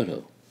Sergeant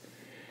Soto.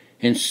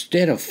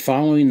 Instead of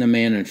following the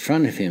man in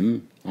front of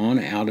him on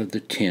out of the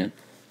tent,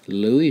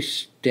 Louis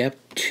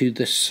stepped to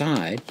the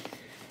side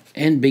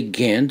and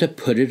began to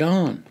put it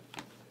on.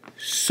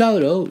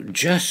 Soto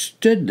just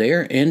stood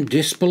there in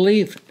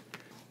disbelief.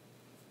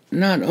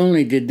 Not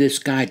only did this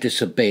guy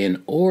disobey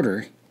an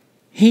order,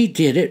 he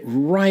did it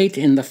right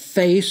in the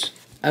face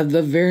of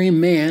the very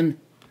man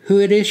who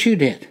had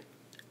issued it.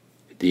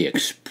 The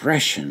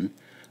expression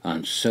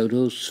on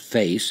Soto's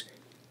face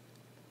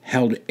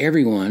held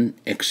everyone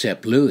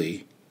except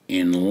Louis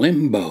in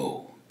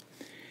limbo.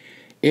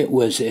 It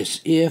was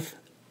as if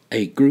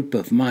a group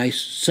of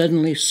mice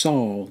suddenly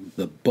saw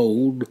the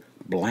bold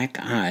black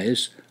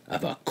eyes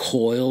of a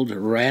coiled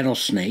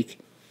rattlesnake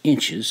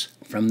inches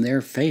from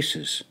their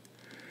faces.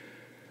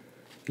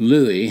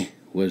 Louis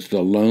was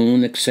the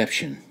lone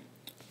exception.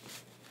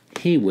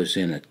 He was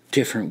in a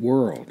different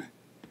world.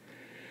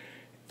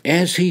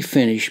 As he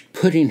finished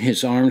putting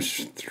his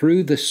arms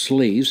through the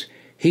sleeves,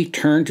 he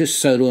turned to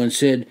Soto and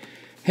said,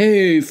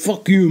 "Hey,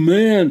 fuck you,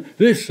 man.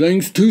 This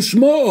thing's too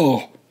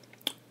small."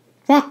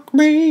 "Fuck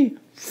me!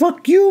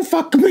 Fuck you,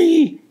 fuck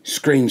me!"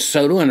 screamed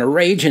Soto in a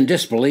rage and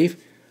disbelief.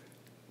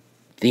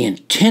 The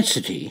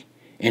intensity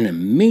and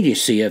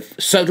immediacy of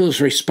Soto's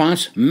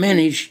response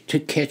managed to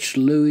catch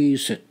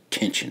Louis's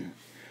attention.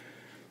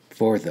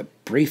 For the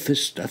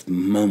briefest of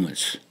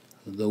moments,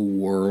 the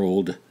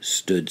world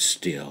stood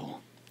still.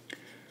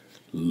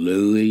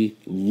 Louis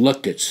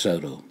looked at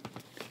Soto.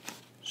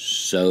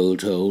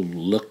 Soto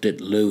looked at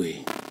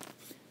Louis.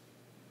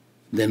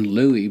 Then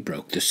Louis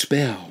broke the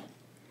spell.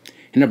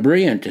 In a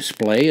brilliant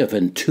display of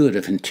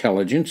intuitive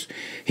intelligence,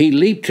 he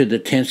leaped to the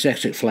tent's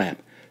exit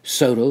flap.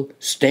 Soto,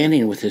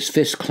 standing with his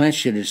fists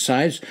clenched at his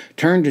sides,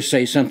 turned to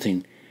say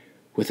something.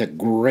 With a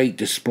great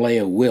display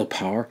of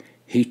willpower,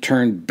 he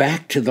turned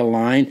back to the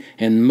line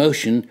and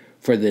motioned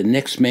for the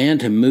next man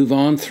to move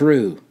on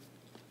through.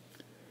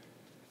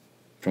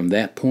 From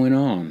that point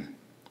on,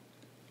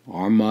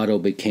 our motto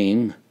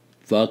became,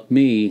 "Fuck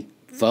me,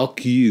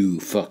 fuck you,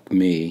 fuck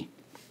me."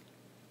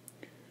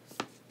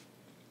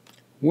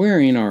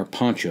 Wearing our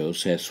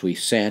ponchos as we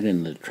sat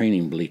in the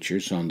training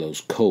bleachers on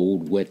those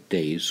cold, wet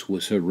days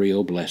was a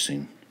real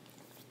blessing.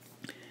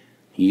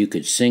 You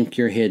could sink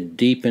your head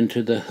deep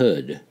into the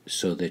hood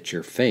so that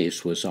your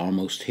face was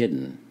almost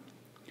hidden.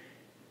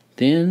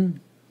 Then,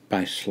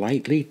 by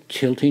slightly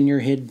tilting your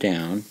head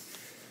down,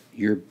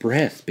 your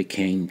breath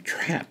became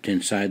trapped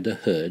inside the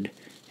hood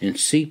and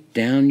seeped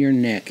down your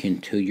neck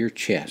into your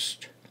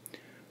chest.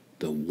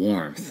 The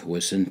warmth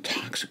was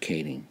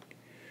intoxicating.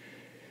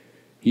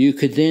 You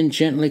could then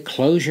gently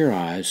close your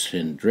eyes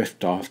and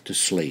drift off to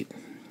sleep.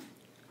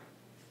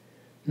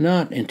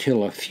 Not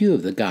until a few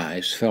of the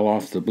guys fell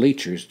off the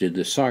bleachers did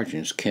the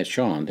sergeants catch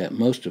on that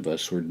most of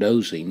us were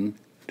dozing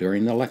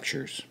during the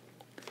lectures.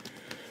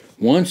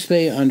 Once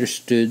they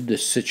understood the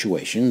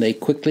situation, they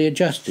quickly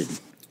adjusted.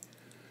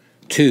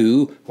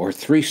 2 or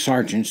 3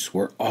 sergeants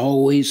were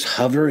always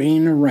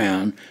hovering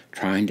around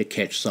trying to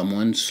catch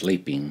someone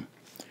sleeping.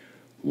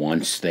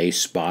 Once they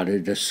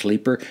spotted a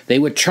sleeper, they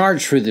would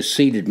charge through the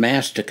seated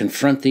mass to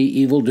confront the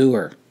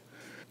evildoer.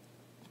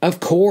 Of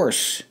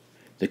course,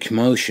 the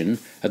commotion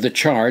of the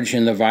charge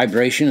and the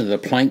vibration of the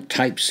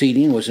plank-type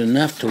seating was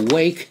enough to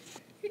wake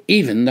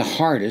even the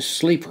hardest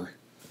sleeper.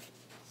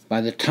 By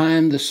the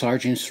time the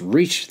sergeants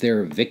reached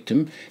their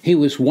victim, he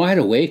was wide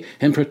awake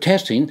and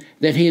protesting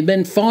that he had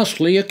been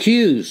falsely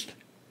accused.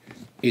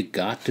 It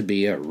got to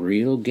be a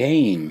real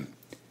game.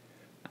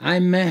 I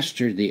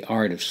mastered the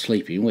art of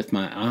sleeping with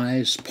my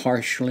eyes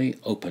partially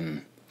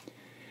open.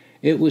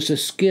 It was a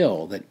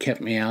skill that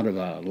kept me out of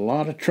a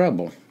lot of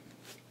trouble.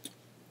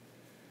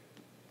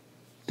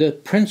 The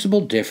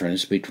principal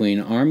difference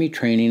between Army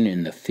training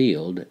in the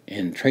field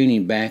and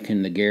training back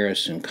in the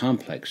garrison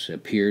complex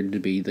appeared to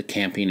be the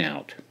camping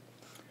out.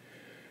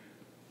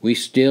 We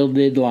still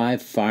did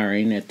live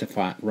firing at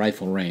the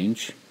rifle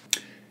range.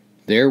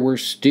 There were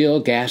still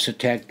gas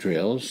attack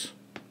drills.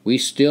 We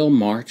still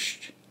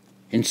marched.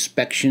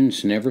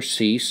 Inspections never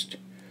ceased.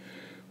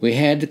 We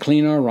had to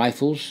clean our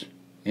rifles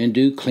and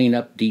do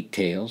cleanup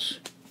details.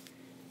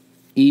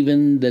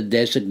 Even the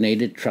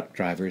designated truck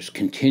drivers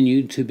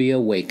continued to be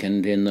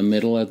awakened in the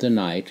middle of the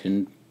night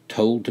and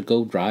told to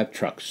go drive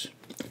trucks.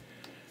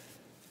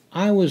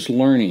 I was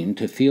learning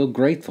to feel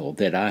grateful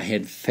that I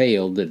had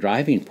failed the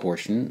driving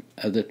portion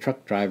of the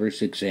truck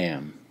driver's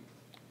exam.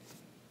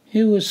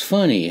 It was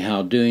funny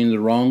how doing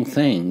the wrong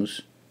things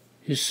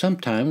is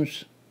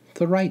sometimes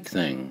the right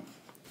thing.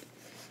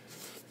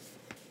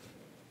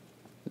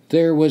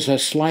 There was a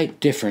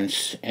slight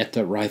difference at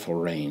the rifle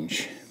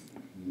range.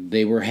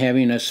 They were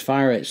having us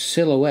fire at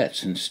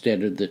silhouettes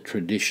instead of the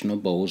traditional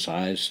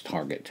bullseye's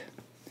target.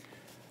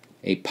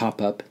 A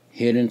pop-up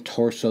head and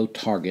torso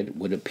target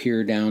would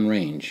appear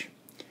downrange.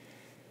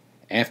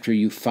 After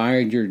you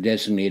fired your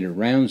designated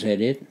rounds at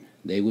it,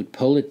 they would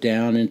pull it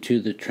down into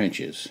the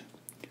trenches.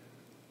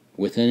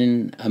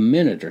 Within a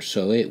minute or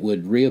so, it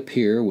would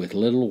reappear with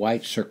little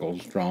white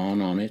circles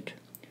drawn on it,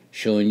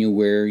 showing you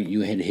where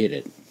you had hit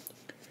it.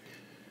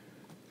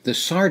 The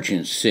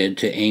sergeant said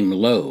to aim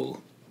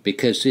low,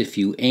 because if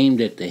you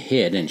aimed at the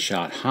head and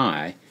shot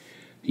high,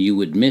 you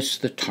would miss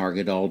the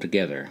target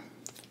altogether.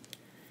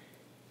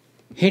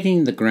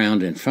 Hitting the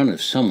ground in front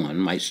of someone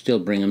might still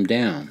bring them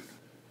down.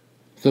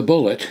 The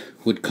bullet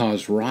would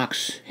cause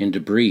rocks and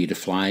debris to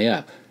fly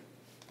up.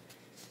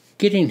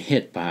 Getting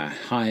hit by a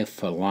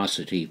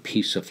high-velocity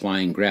piece of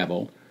flying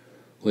gravel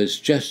was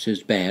just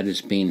as bad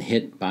as being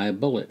hit by a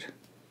bullet.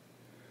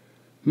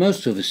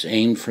 Most of us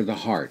aimed for the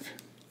heart.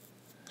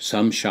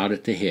 Some shot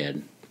at the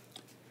head.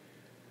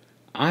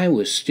 I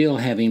was still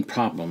having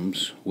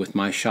problems with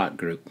my shot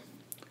group.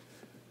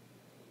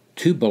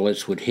 2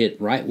 bullets would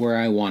hit right where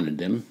I wanted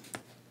them.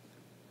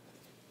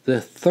 The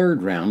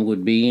 3rd round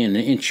would be an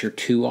inch or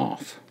 2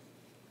 off.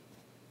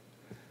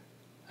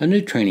 A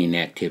new training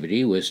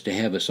activity was to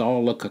have us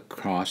all look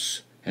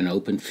across an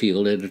open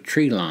field at a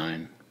tree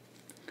line.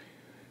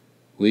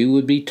 We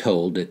would be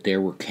told that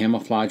there were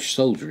camouflaged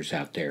soldiers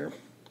out there.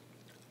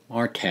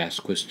 Our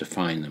task was to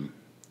find them.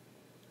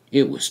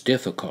 It was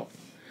difficult.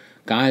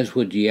 Guys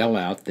would yell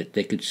out that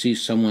they could see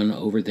someone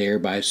over there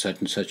by such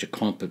and such a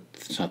clump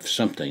of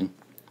something.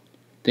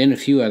 Then a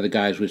few other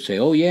guys would say,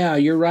 "Oh yeah,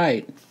 you're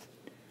right."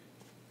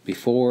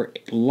 Before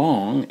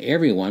long,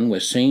 everyone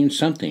was seeing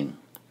something.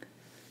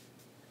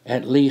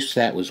 At least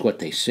that was what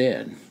they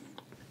said.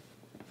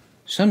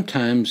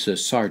 Sometimes the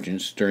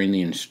sergeants during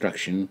the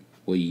instruction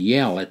would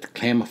yell at the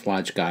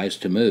camouflage guys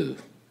to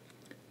move.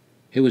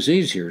 It was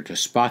easier to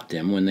spot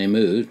them when they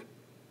moved,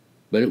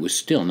 but it was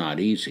still not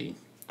easy.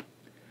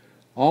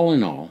 All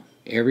in all,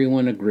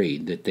 everyone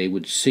agreed that they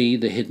would see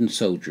the hidden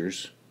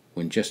soldiers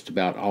when just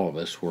about all of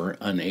us were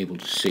unable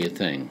to see a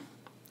thing.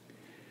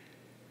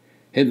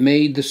 It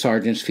made the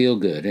sergeants feel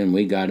good, and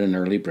we got an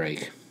early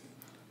break.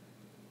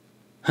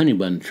 Honey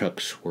bun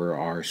trucks were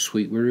our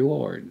sweet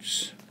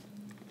rewards.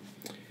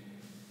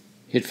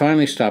 It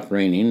finally stopped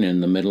raining in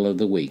the middle of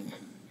the week.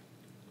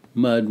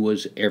 Mud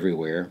was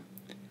everywhere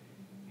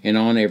and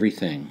on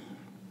everything.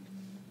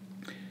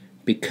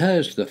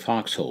 Because the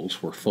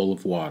foxholes were full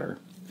of water,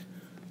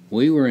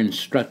 we were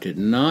instructed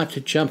not to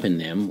jump in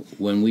them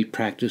when we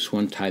practiced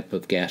one type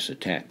of gas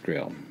attack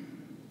drill.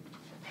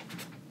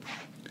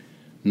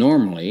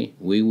 Normally,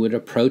 we would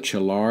approach a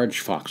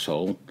large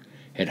foxhole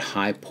at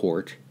high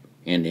port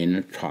and in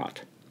a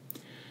trot.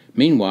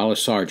 Meanwhile, a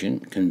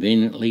sergeant,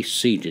 conveniently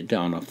seated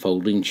on a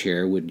folding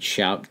chair, would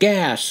shout,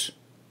 "Gas!"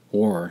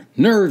 or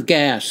 "Nerve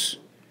gas!"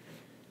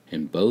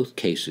 In both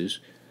cases,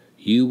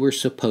 you were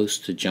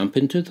supposed to jump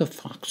into the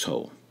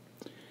foxhole.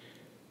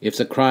 If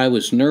the cry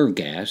was nerve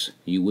gas,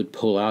 you would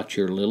pull out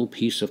your little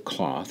piece of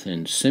cloth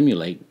and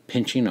simulate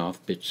pinching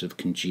off bits of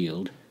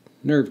congealed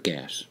nerve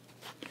gas.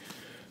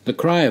 The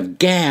cry of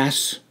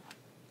 "gas"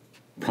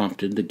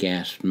 prompted the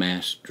gas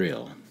mask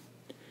drill.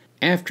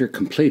 After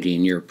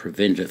completing your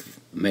preventive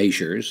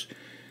measures,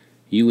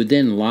 you would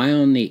then lie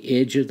on the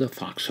edge of the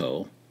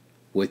foxhole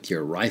with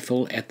your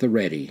rifle at the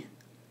ready,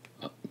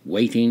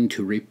 waiting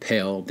to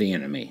repel the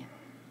enemy.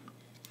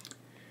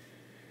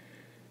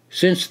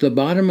 Since the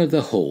bottom of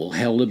the hole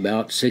held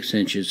about 6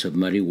 inches of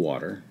muddy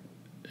water,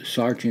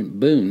 Sergeant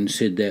Boone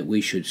said that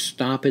we should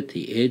stop at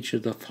the edge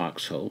of the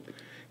foxhole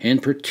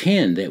and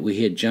pretend that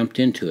we had jumped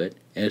into it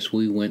as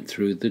we went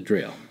through the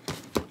drill.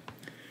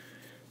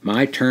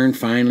 My turn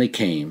finally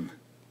came.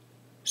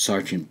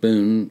 Sergeant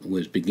Boone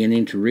was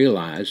beginning to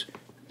realize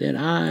that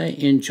I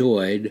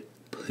enjoyed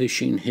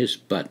pushing his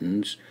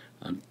buttons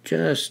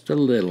just a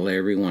little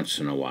every once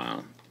in a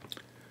while.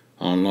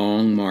 On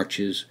long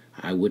marches,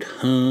 I would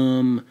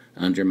hum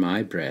under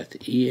my breath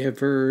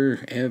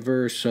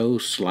ever so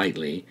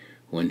slightly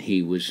when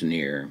he was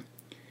near.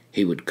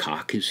 He would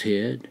cock his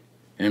head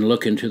and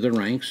look into the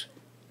ranks,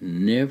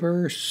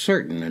 never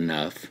certain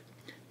enough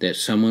that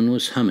someone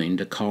was humming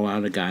to call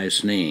out a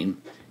guy's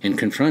name and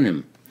confront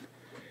him,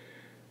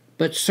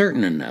 but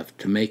certain enough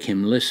to make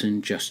him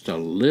listen just a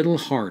little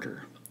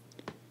harder.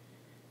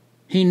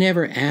 He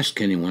never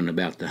asked anyone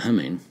about the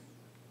humming,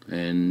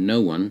 and no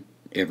one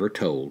ever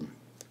told.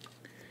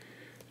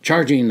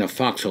 Charging the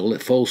foxhole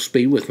at full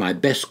speed with my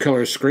best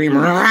killer scream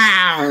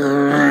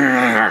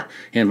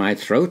in my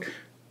throat,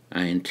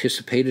 I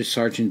anticipated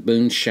Sergeant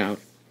Boone's shout.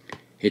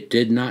 It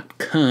did not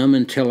come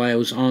until I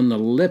was on the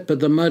lip of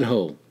the mud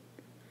hole.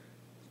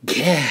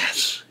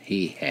 "Gas,"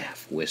 he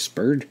half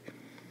whispered,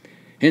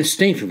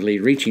 instinctively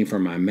reaching for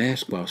my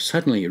mask while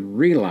suddenly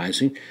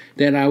realizing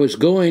that I was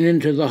going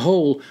into the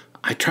hole.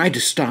 I tried to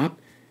stop.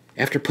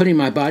 After putting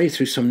my body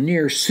through some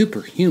near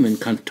superhuman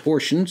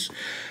contortions,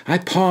 I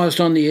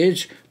paused on the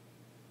edge,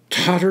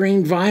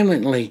 tottering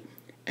violently.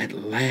 At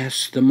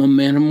last the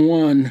momentum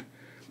won.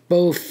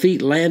 Both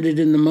feet landed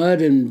in the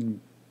mud and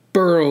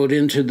burrowed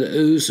into the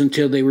ooze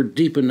until they were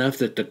deep enough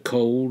that the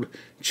cold,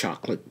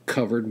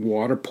 chocolate-covered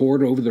water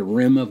poured over the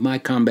rim of my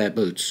combat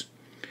boots.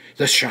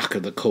 The shock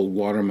of the cold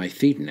water on my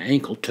feet and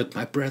ankle took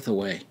my breath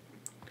away.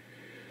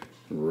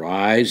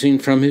 Rising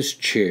from his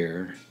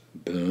chair,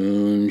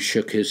 Boone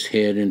shook his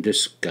head in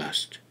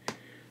disgust.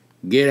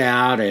 "Get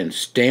out and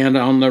stand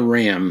on the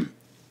rim,"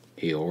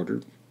 he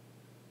ordered,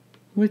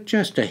 with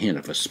just a hint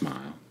of a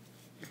smile.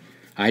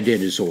 I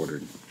did as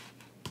ordered.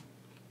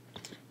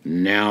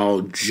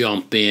 "Now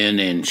jump in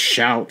and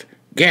shout,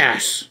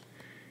 'Gas!'"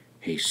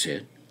 he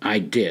said. I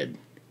did.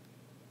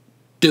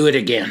 "Do it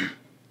again."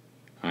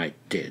 I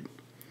did.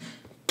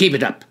 "Keep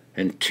it up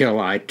until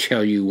I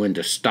tell you when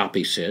to stop,"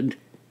 he said,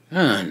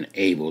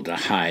 unable to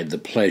hide the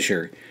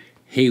pleasure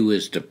he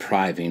was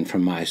depriving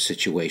from my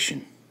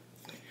situation.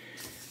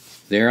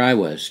 There I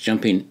was,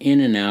 jumping in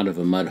and out of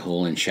a mud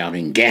hole and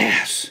shouting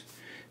 "Gas!"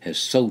 as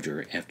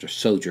soldier after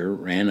soldier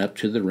ran up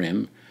to the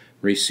rim,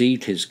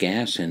 received his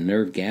gas and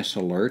nerve gas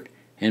alert,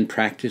 and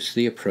practiced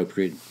the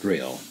appropriate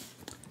drill.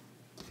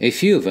 A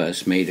few of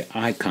us made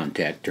eye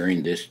contact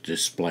during this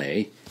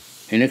display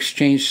and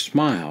exchanged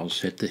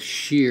smiles at the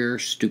sheer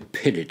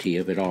stupidity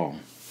of it all.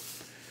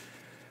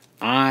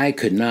 I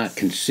could not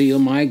conceal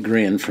my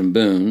grin from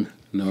Boone,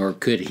 nor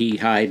could he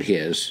hide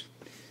his.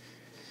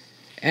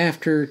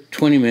 After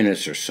 20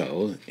 minutes or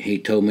so, he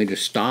told me to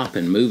stop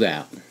and move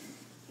out.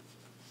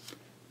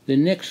 The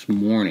next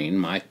morning,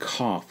 my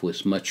cough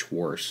was much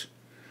worse.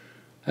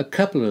 A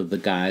couple of the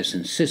guys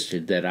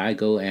insisted that I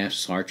go ask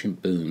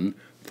Sergeant Boone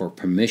for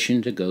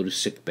permission to go to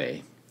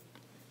sickbay.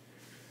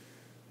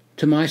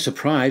 To my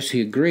surprise,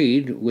 he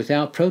agreed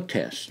without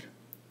protest.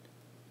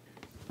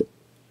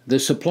 The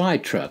supply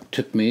truck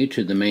took me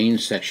to the main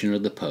section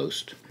of the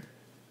post.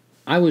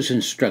 I was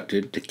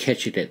instructed to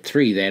catch it at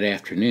 3 that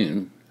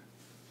afternoon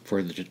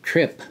for the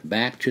trip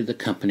back to the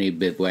company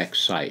bivouac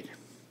site.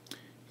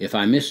 If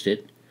I missed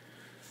it,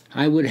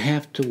 I would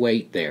have to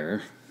wait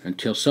there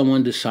until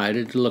someone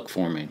decided to look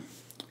for me.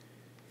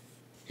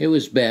 It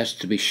was best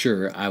to be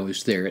sure I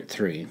was there at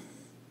 3.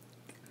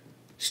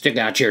 "Stick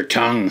out your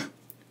tongue,"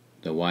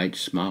 the white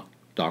smock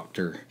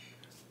doctor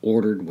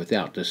ordered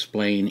without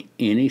displaying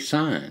any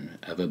sign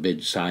of a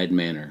bedside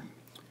manner.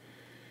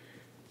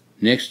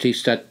 Next he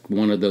stuck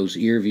one of those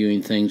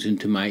ear-viewing things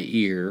into my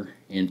ear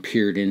and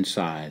peered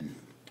inside.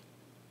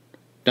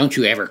 "Don't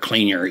you ever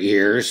clean your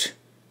ears?"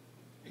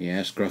 he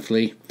asked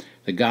gruffly.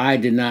 The guy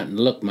did not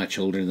look much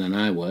older than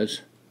I was.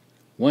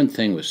 One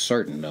thing was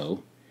certain,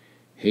 though.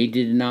 He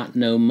did not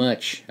know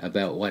much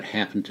about what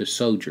happened to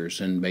soldiers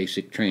in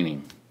basic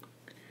training.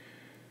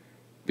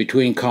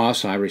 Between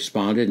coughs, I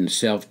responded in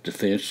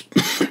self-defense.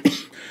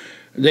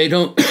 "They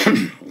don't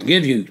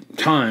give you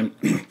time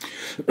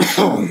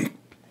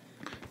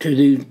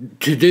to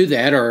do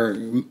that or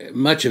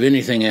much of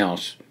anything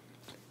else.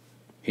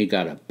 He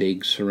got a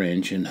big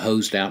syringe and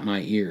hosed out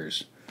my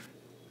ears.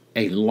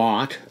 A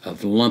lot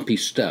of lumpy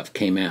stuff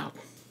came out.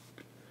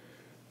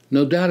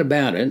 No doubt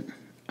about it,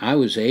 I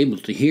was able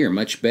to hear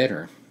much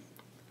better.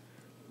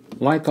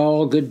 Like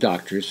all good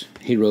doctors,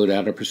 he wrote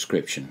out a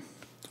prescription.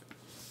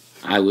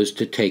 I was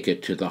to take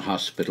it to the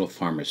hospital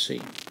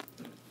pharmacy.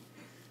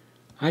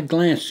 I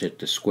glanced at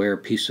the square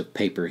piece of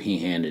paper he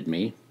handed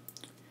me.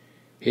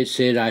 It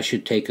said I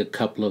should take a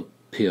couple of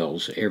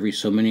pills every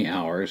so many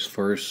hours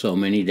for so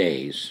many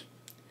days.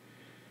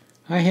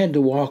 I had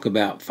to walk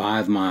about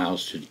 5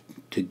 miles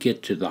to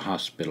get to the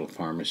hospital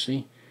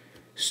pharmacy.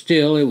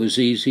 Still, it was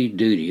easy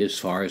duty as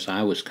far as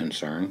I was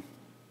concerned.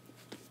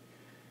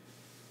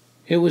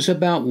 It was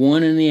about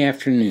 1 in the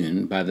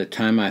afternoon by the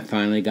time I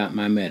finally got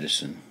my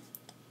medicine.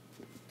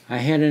 I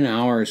had an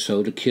hour or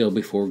so to kill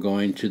before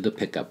going to the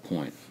pickup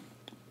point.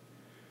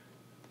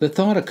 The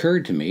thought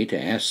occurred to me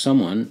to ask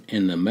someone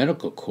in the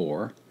medical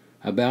corps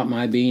about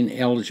my being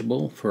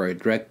eligible for a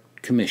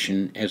direct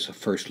commission as a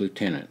first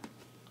lieutenant.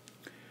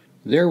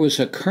 There was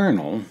a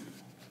colonel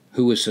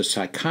who was a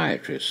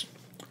psychiatrist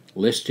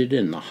listed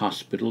in the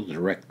hospital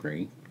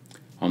directory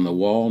on the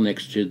wall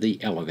next to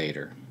the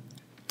elevator.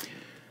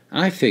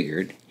 I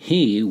figured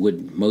he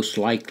would most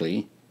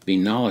likely be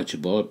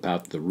knowledgeable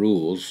about the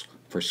rules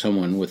for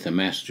someone with a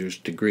master's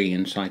degree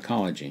in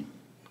psychology.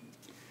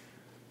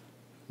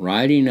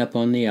 Riding up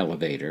on the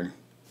elevator,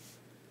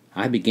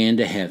 I began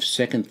to have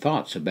second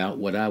thoughts about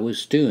what I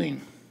was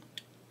doing.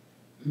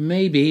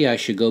 Maybe I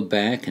should go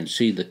back and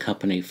see the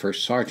company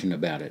first sergeant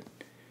about it,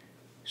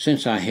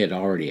 since I had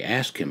already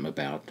asked him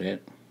about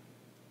that.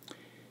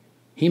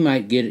 He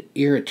might get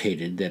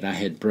irritated that I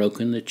had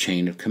broken the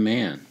chain of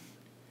command.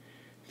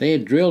 They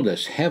had drilled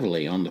us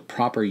heavily on the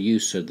proper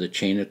use of the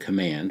chain of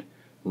command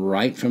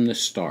right from the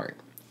start.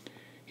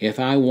 If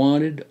I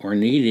wanted or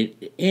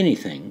needed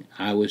anything,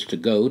 I was to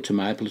go to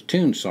my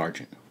platoon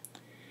sergeant.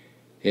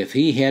 If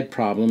he had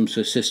problems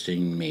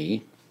assisting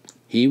me,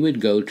 he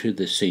would go to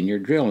the senior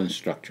drill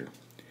instructor.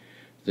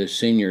 The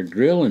senior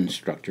drill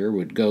instructor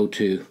would go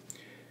to...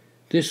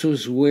 This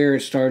was where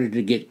it started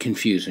to get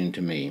confusing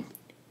to me.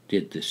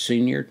 Did the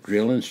senior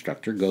drill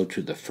instructor go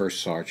to the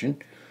first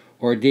sergeant,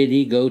 or did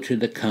he go to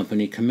the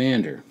company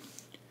commander?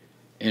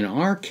 In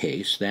our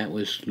case, that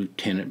was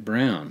Lieutenant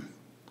Brown.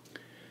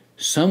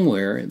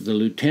 Somewhere the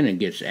lieutenant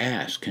gets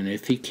asked, and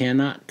if he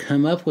cannot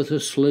come up with a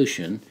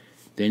solution,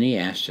 then he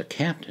asks a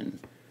captain,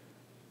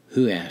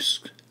 who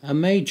asks a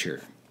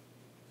major,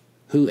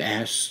 who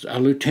asks a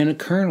lieutenant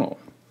colonel,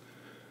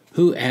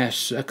 who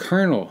asks a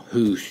colonel,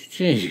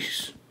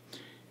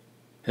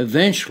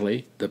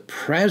 Eventually, the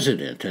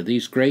president of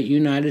these great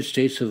United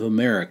States of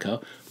America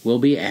will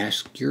be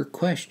asked your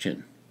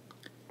question.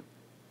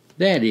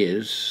 That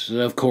is,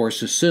 of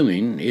course,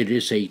 assuming it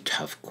is a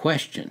tough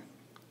question.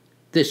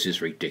 This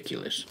is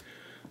ridiculous.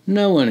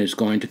 No one is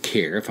going to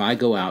care if I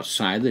go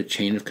outside the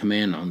chain of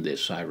command on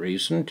this, I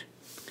reasoned.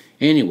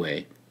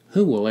 Anyway,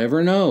 who will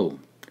ever know?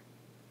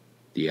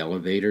 The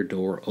elevator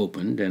door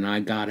opened and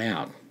I got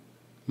out.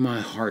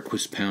 My heart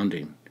was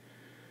pounding.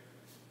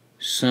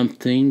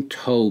 Something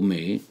told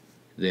me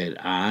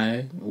that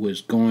I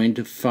was going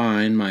to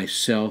find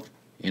myself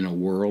in a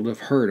world of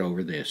hurt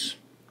over this.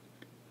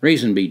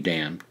 Reason be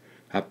damned,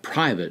 a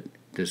private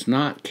does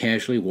not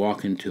casually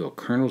walk into a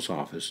colonel's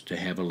office to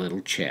have a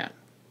little chat.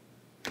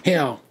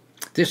 Hell,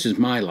 this is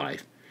my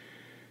life.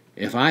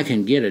 If I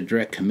can get a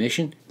direct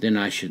commission, then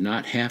I should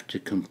not have to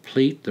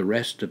complete the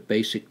rest of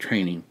basic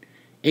training,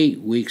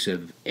 8 weeks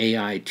of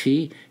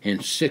AIT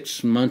and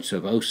 6 months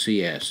of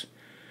OCS.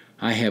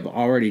 I have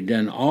already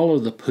done all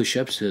of the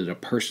push-ups that a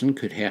person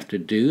could have to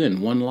do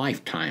in one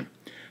lifetime.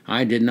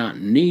 I did not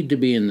need to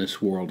be in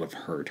this world of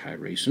hurt, I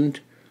reasoned.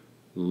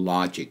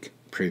 Logic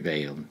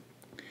prevailed.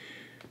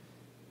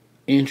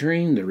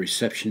 Entering the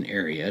reception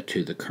area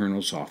to the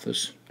colonel's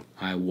office,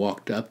 I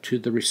walked up to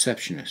the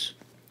receptionist.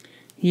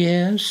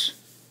 "Yes,"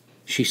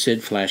 she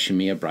said, flashing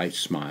me a bright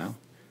smile.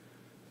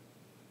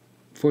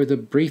 For the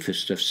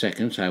briefest of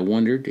seconds, I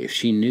wondered if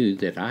she knew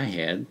that I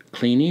had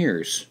clean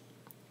ears.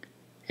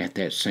 At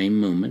that same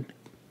moment,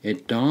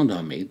 it dawned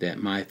on me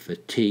that my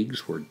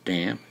fatigues were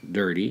damp,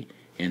 dirty,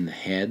 and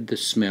had the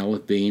smell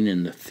of being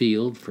in the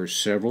field for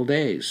several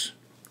days.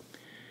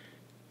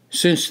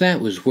 Since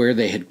that was where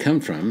they had come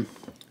from,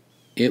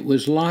 it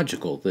was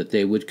logical that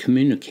they would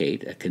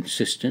communicate a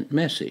consistent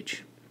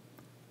message.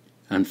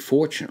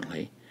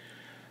 Unfortunately,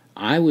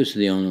 I was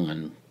the only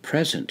one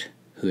present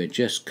who had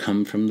just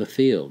come from the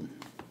field.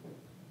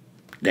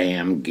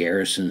 Damn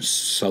garrison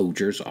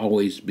soldiers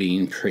always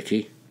being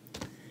pretty.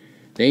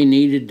 They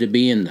needed to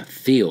be in the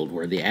field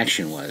where the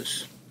action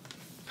was.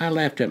 I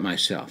laughed at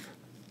myself.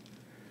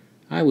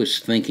 I was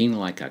thinking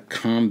like a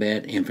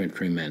combat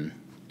infantryman.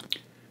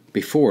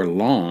 Before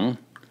long,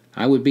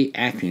 I would be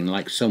acting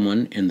like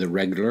someone in the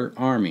regular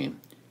army,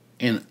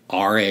 an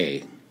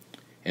RA,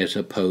 as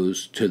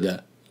opposed to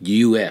the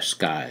U.S.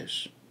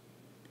 guys.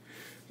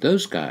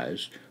 Those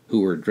guys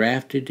who were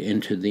drafted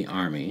into the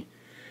army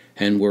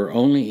and were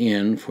only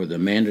in for the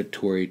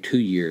mandatory 2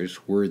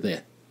 years were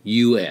the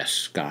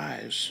U.S.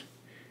 guys.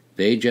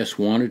 They just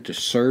wanted to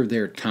serve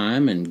their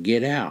time and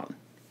get out.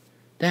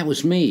 That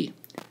was me.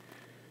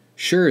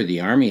 Sure, the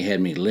Army had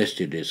me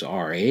listed as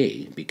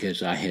RA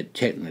because I had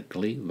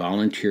technically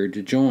volunteered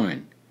to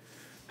join.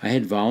 I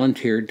had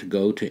volunteered to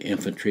go to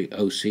infantry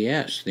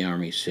OCS, the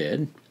Army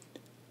said.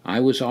 I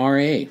was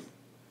RA.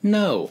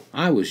 No,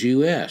 I was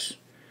U.S.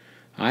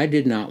 I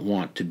did not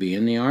want to be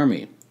in the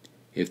Army.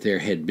 If there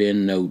had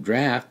been no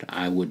draft,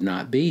 I would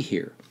not be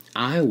here.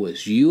 I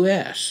was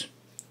U.S.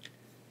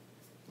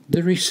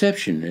 The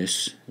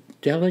receptionist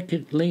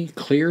delicately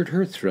cleared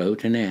her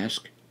throat and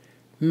asked,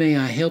 "May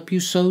I help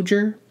you,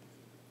 soldier?"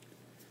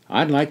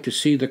 "I'd like to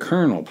see the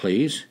colonel,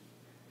 please,"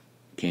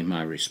 came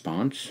my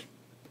response.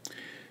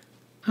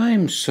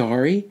 "I'm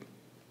sorry.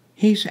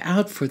 He's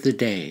out for the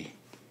day,"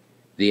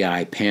 the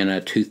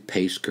Ipana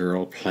toothpaste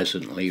girl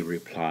pleasantly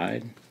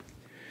replied.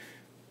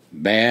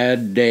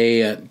 Bad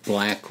day at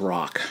Black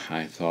Rock,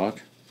 I thought.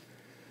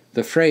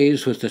 The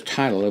phrase was the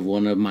title of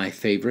one of my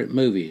favorite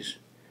movies.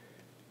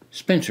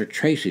 Spencer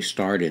Tracy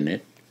starred in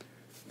it.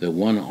 The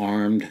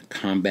one-armed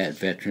combat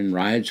veteran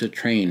rides a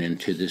train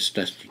into this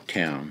dusty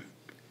town.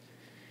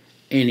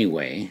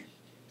 Anyway,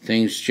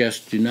 things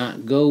just do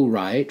not go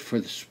right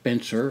for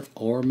Spencer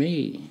or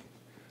me.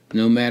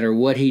 No matter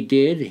what he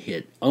did,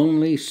 it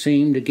only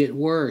seemed to get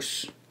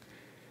worse.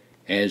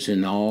 As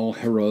in all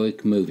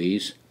heroic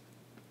movies,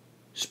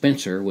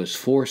 Spencer was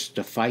forced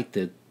to fight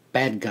the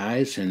bad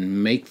guys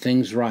and make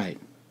things right.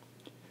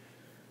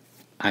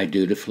 I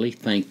dutifully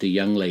thanked the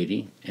young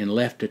lady and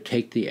left to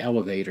take the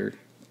elevator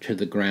to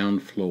the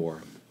ground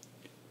floor.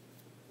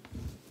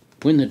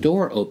 When the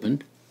door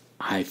opened,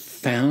 I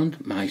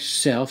found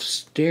myself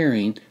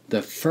staring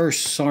the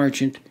first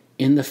sergeant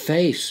in the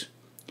face.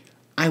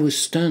 I was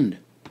stunned.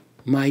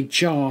 My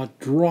jaw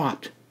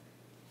dropped.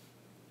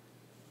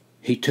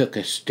 He took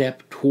a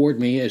step toward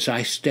me as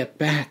I stepped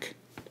back.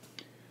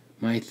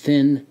 My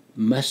thin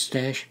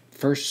mustache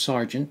first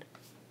sergeant,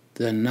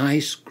 the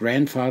nice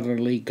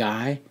grandfatherly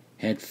guy,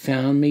 had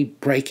found me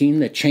breaking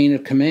the chain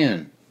of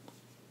command.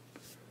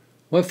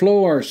 "What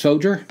floor,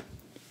 soldier?"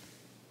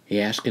 he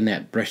asked in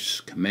that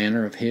brisk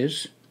manner of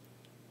his.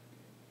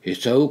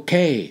 "It's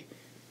okay,"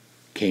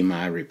 came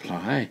my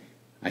reply.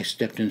 I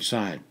stepped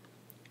inside.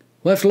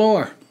 "What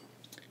floor?"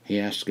 he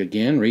asked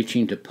again,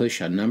 reaching to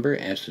push a number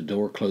as the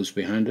door closed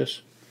behind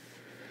us.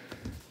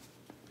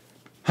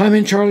 "I'm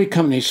in Charlie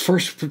Company's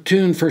 1st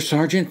Platoon, First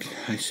Sergeant,"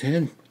 I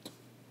said.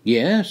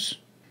 "Yes,"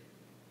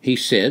 he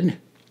said,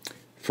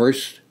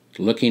 first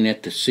looking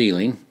at the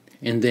ceiling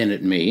and then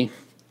at me.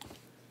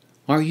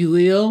 "Are you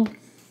ill?"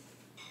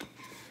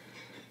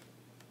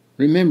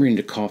 Remembering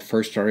to cough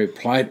first, I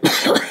replied,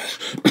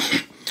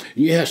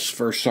 "Yes,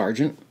 First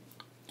Sergeant."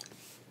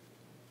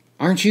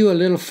 "Aren't you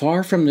a little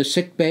far from the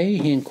sick bay?"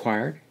 he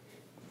inquired,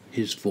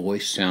 his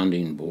voice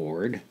sounding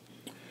bored.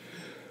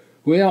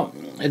 "Well,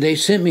 they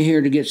sent me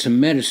here to get some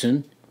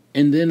medicine,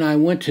 and then I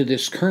went to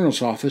this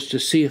colonel's office to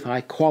see if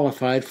I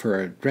qualified for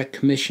a direct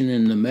commission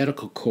in the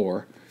medical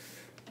corps,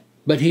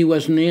 but he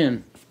wasn't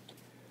in.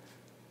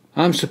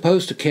 I'm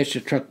supposed to catch the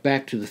truck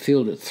back to the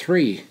field at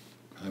 3,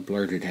 I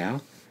blurted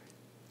out.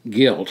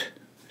 Guilt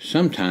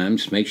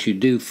sometimes makes you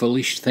do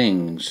foolish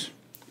things.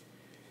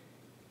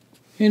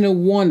 In a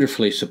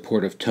wonderfully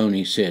supportive tone,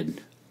 he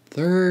said,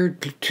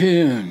 "3rd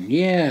Platoon,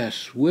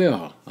 yes,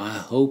 well, I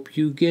hope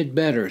you get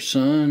better,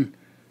 son."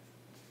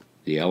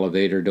 The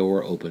elevator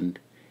door opened.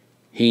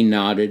 He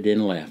nodded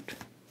and left.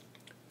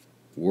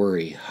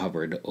 Worry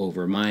hovered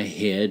over my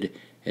head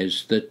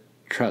as the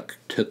truck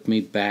took me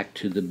back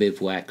to the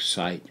bivouac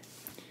site.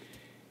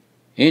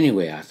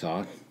 Anyway, I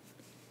thought,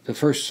 the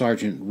first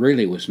sergeant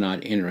really was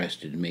not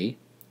interested in me.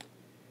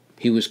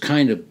 He was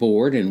kind of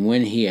bored, and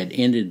when he had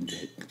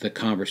ended the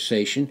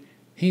conversation,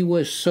 he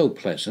was so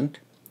pleasant.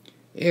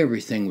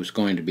 Everything was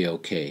going to be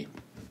okay.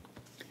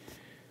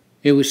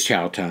 It was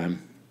chow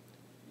time.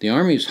 The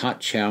Army's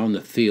hot chow in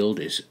the field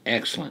is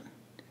excellent.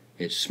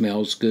 It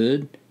smells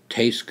good,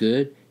 tastes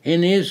good,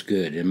 and is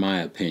good, in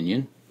my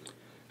opinion.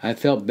 I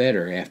felt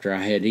better after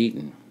I had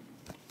eaten.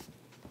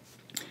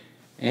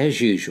 As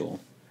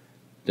usual,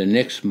 the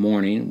next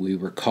morning we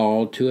were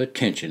called to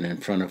attention in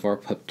front of our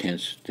pup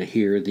tents to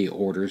hear the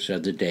orders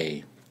of the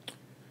day.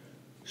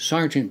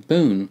 Sergeant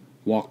Boone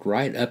walked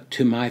right up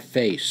to my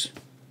face.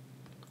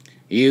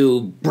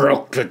 "You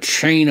broke the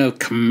chain of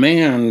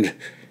command,"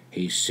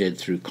 he said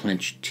through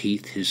clenched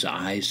teeth, his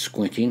eyes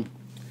squinting.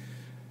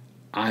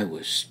 I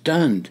was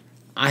stunned.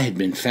 I had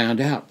been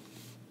found out.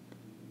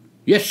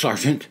 "Yes,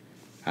 Sergeant,"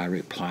 I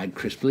replied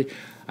crisply.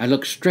 I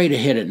looked straight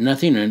ahead at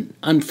nothing and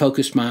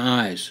unfocused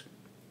my eyes.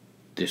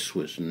 This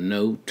was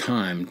no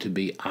time to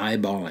be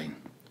eyeballing.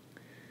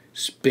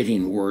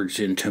 Spitting words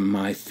into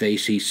my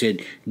face, he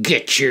said,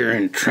 "Get your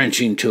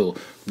entrenching tool.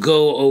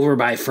 Go over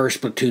by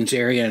 1st Platoon's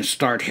area and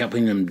start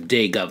helping them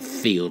dig a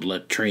field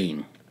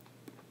latrine."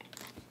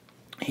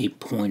 He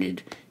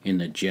pointed in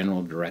the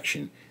general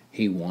direction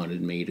he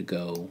wanted me to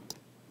go.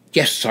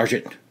 "Yes,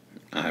 Sergeant,"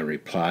 I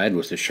replied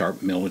with a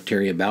sharp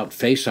military about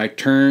face. I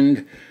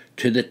turned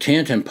to the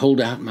tent and pulled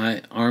out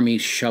my Army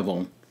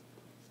shovel.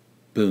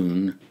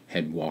 Boone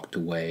had walked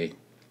away.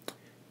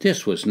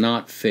 This was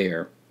not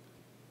fair.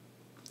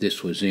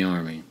 This was the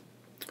Army.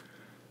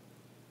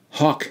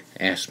 Hawk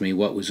asked me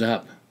what was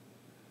up.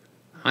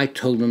 I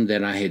told him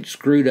that I had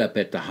screwed up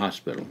at the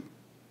hospital.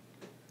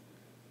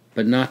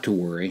 But not to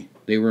worry,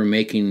 they were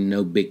making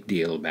no big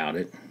deal about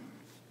it.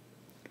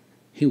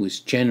 He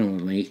was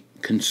genuinely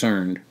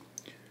concerned,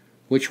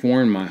 which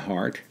warmed my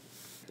heart.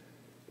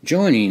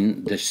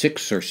 Joining the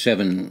 6 or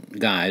 7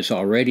 guys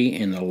already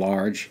in the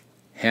large,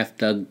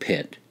 half-dug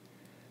pit,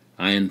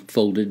 I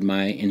unfolded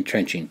my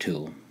entrenching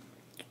tool.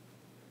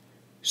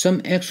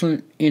 Some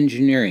excellent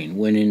engineering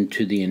went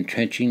into the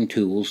entrenching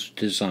tool's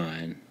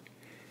design.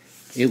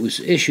 It was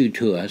issued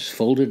to us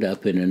folded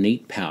up in a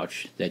neat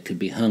pouch that could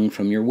be hung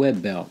from your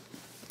web belt.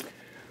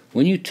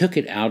 When you took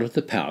it out of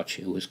the pouch,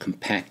 it was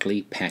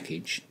compactly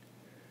packaged.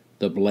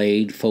 The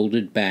blade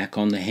folded back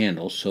on the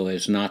handle so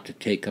as not to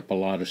take up a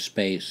lot of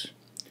space.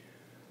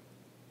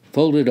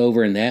 Folded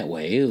over in that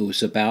way, it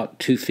was about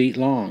 2 feet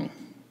long.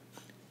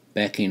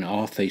 Backing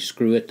off a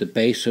screw at the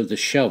base of the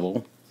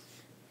shovel,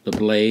 the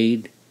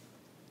blade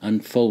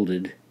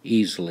unfolded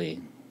easily.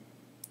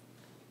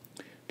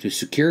 To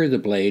secure the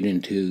blade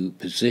into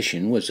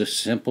position was a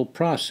simple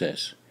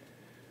process.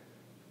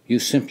 You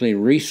simply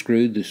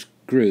re-screwed the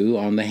screw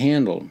on the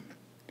handle.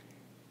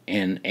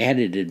 An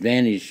added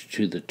advantage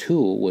to the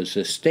tool was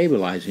a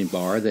stabilizing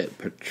bar that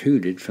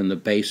protruded from the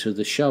base of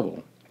the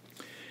shovel.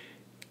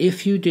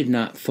 If you did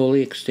not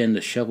fully extend the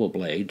shovel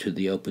blade to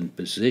the open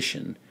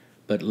position,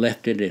 but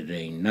left it at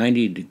a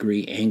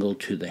 90-degree angle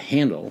to the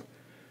handle,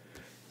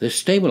 the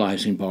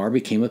stabilizing bar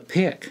became a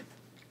pick.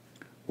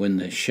 When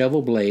the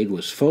shovel blade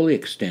was fully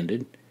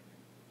extended,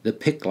 the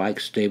pick-like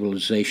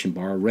stabilization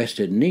bar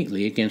rested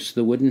neatly against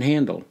the wooden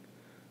handle,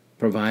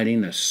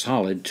 providing a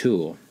solid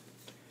tool.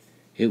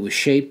 It was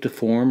shaped to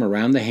form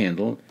around the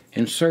handle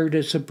and served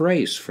as a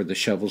brace for the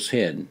shovel's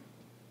head.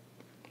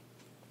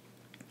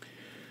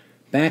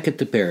 Back at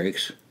the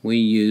barracks, we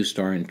used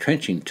our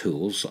entrenching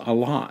tools a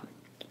lot.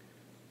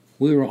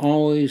 We were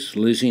always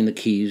losing the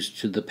keys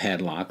to the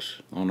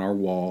padlocks on our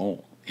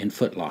wall and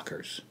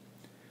footlockers.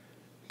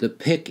 The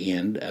pick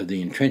end of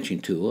the entrenching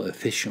tool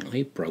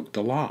efficiently broke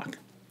the lock.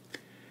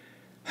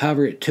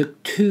 However, it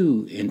took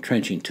 2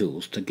 entrenching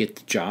tools to get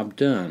the job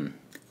done.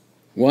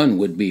 One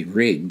would be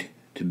rigged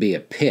to be a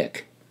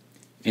pick,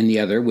 and the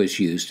other was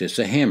used as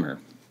a hammer.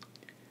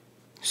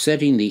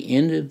 Setting the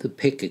end of the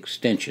pick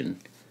extension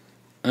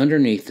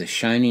underneath the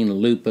shining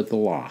loop of the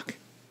lock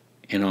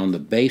and on the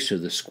base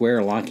of the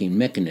square locking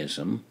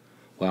mechanism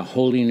while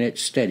holding it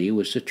steady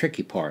was the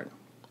tricky part.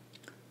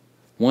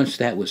 Once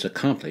that was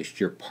accomplished,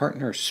 your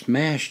partner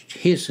smashed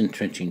his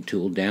entrenching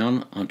tool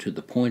down onto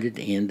the pointed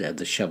end of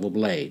the shovel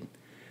blade.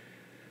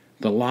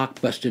 The lock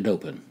busted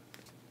open.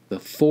 The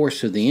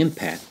force of the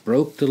impact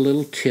broke the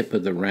little tip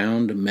of the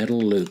round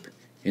metal loop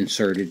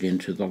inserted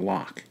into the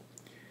lock.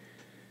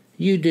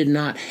 You did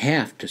not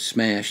have to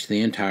smash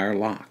the entire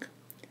lock.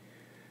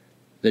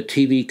 The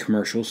TV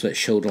commercials that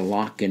showed a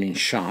lock getting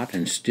shot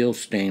and still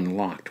staying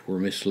locked were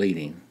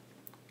misleading.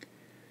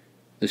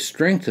 The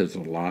strength of the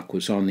lock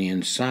was on the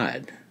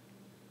inside,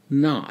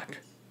 not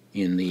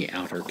in the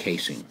outer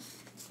casing.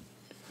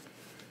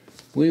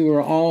 We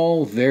were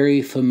all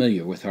very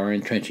familiar with our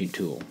entrenching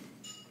tool.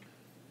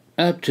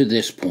 Up to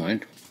this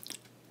point,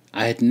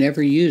 I had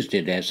never used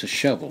it as a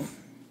shovel.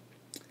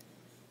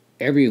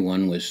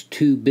 Everyone was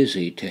too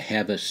busy to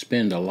have us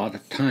spend a lot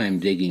of time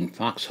digging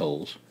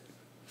foxholes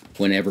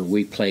whenever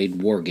we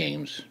played war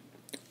games.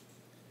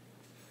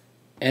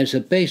 As a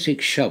basic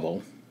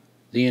shovel,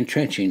 the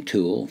entrenching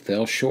tool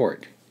fell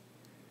short.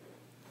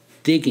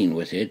 Digging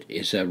with it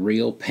is a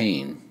real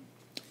pain.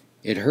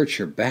 It hurts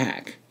your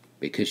back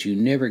because you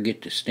never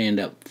get to stand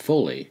up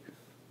fully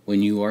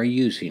when you are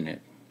using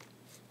it.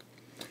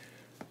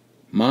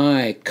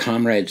 My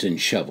comrades in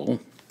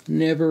shovel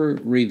never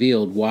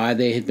revealed why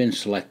they had been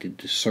selected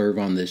to serve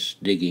on this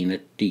digging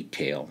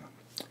detail.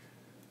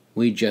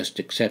 We just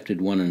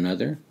accepted one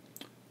another.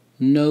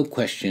 No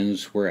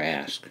questions were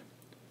asked.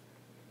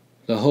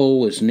 The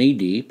hole was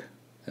knee-deep,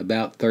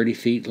 about 30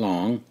 feet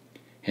long,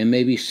 and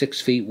maybe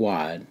 6 feet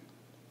wide.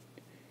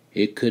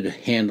 It could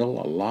handle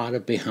a lot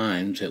of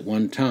behinds at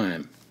one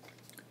time.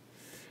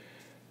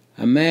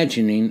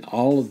 Imagining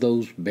all of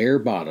those bare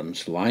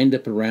bottoms lined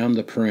up around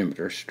the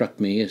perimeter struck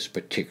me as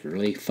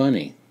particularly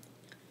funny.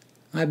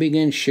 I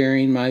began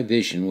sharing my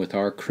vision with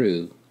our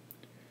crew.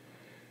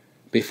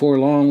 Before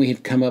long, we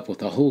had come up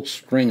with a whole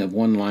string of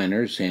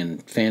one-liners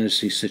and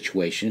fantasy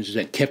situations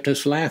that kept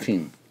us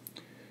laughing.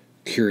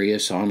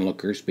 Curious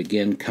onlookers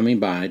began coming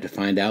by to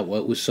find out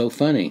what was so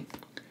funny.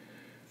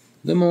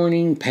 The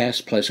morning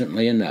passed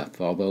pleasantly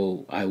enough,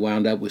 although I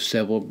wound up with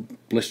several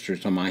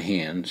blisters on my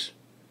hands.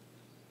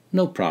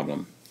 No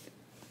problem.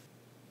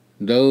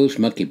 Those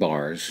monkey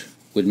bars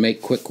would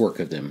make quick work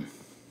of them.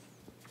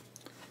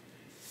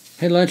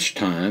 At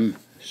lunchtime,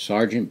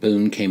 Sergeant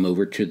Boone came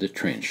over to the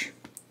trench.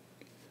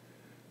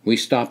 We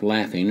stopped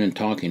laughing and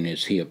talking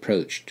as he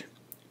approached.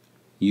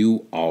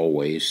 You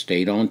always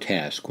stayed on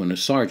task when a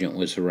sergeant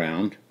was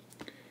around.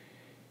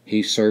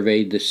 He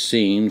surveyed the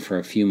scene for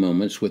a few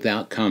moments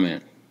without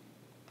comment.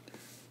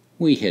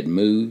 We had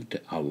moved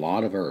a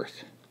lot of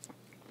earth.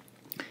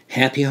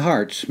 Happy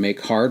hearts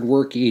make hard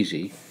work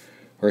easy,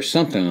 or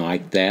something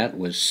like that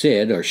was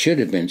said or should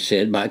have been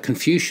said by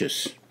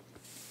Confucius.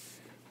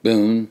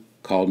 Boone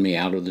called me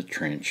out of the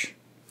trench.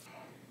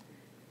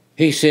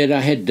 He said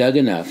I had dug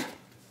enough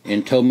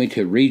and told me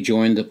to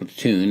rejoin the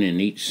platoon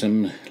and eat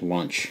some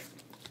lunch.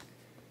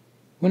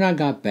 When I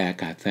got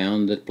back, I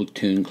found the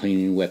platoon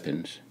cleaning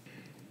weapons.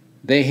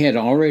 They had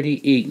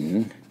already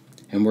eaten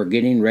and were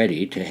getting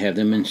ready to have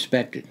them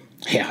inspected.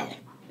 Hell,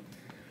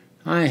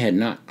 I had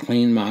not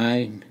cleaned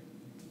mine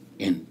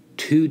in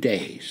 2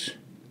 days.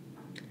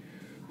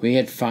 We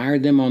had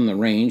fired them on the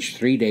range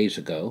 3 days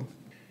ago.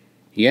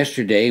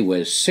 Yesterday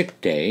was sick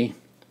day,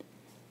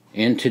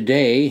 and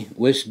today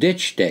was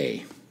ditch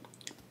day.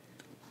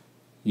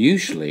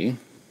 Usually,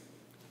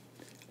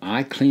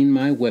 I clean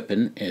my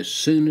weapon as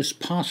soon as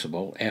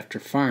possible after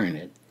firing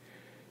it,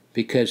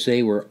 because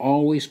they were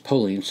always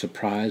pulling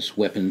surprise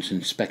weapons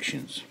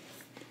inspections.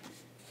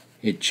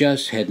 It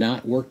just had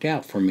not worked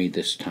out for me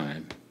this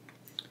time.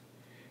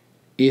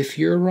 If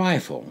your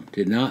rifle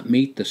did not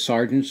meet the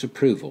sergeant's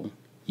approval,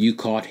 you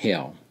caught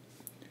hell.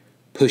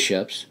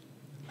 Push-ups,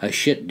 a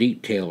shit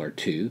detail or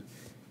two,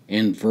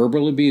 and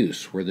verbal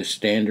abuse were the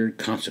standard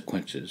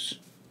consequences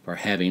for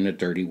having a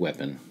dirty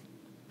weapon.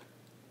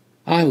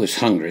 I was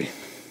hungry.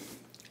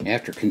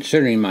 After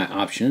considering my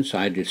options,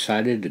 I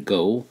decided to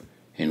go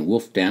and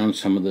wolf down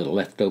some of the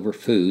leftover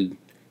food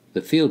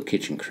the field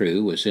kitchen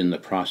crew was in the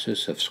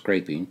process of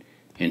scraping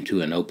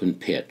into an open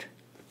pit.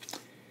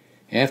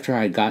 After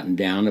I'd gotten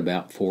down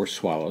about 4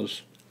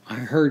 swallows, I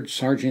heard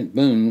Sergeant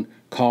Boone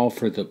call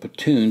for the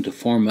platoon to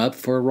form up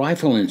for a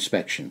rifle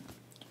inspection.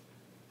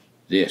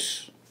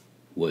 This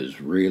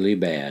was really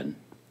bad.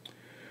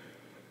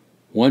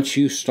 Once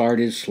you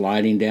started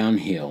sliding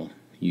downhill,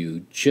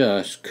 you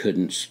just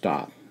couldn't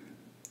stop.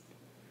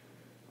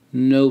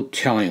 No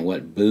telling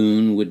what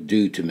Boone would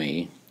do to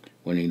me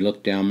when he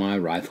looked down my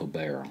rifle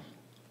barrel.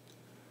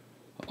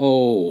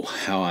 Oh,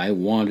 how I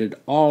wanted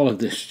all of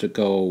this to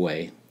go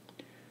away.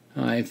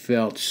 I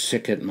felt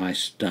sick at my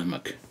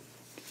stomach.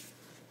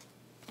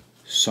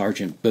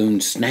 Sergeant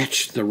Boone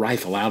snatched the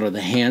rifle out of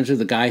the hands of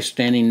the guy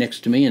standing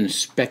next to me and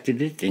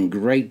inspected it in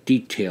great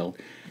detail.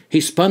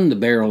 He spun the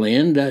barrel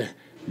end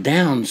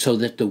down so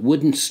that the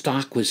wooden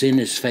stock was in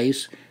his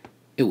face.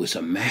 It was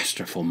a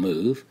masterful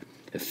move,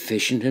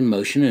 efficient in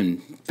motion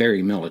and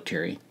very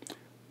military.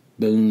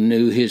 Boone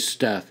knew his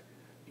stuff.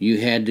 You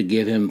had to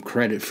give him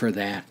credit for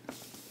that.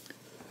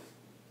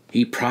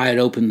 He pried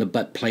open the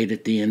butt plate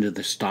at the end of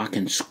the stock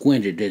and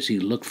squinted as he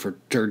looked for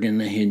dirt in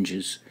the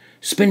hinges.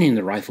 Spinning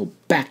the rifle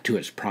back to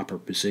its proper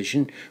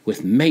position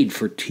with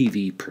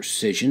made-for-TV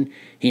precision,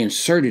 he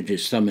inserted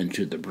his thumb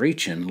into the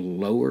breech and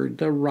lowered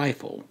the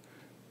rifle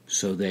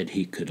so that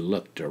he could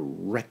look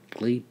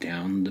directly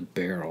down the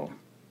barrel.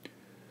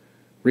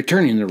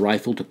 Returning the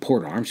rifle to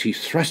port arms, he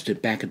thrust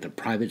it back at the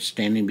private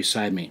standing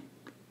beside me.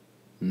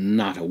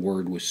 Not a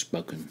word was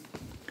spoken.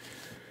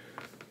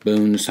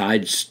 Boone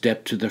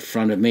sidestepped to the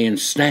front of me and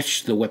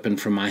snatched the weapon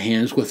from my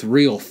hands with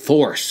real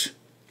force.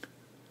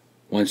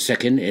 1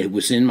 second it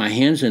was in my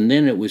hands, and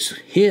then it was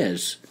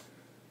his.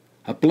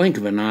 A blink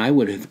of an eye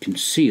would have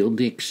concealed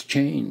the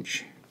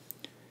exchange.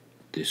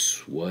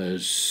 This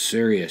was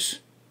serious.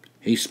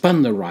 He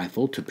spun the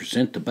rifle to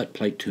present the butt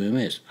plate to him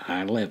as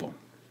eye level.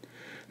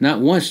 Not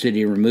once did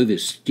he remove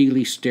his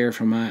steely stare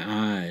from my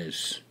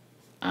eyes.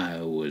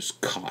 I was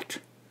caught.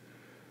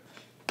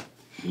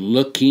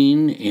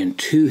 Looking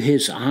into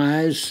his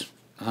eyes,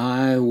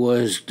 I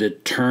was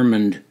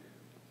determined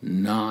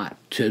not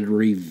to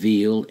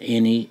reveal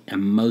any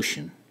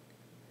emotion.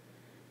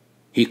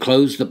 He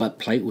closed the butt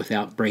plate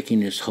without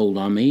breaking his hold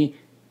on me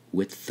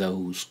with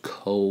those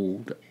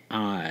cold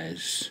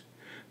eyes.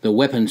 The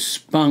weapon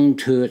spun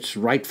to its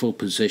rightful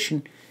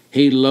position.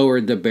 He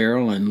lowered the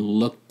barrel and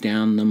looked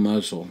down the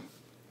muzzle,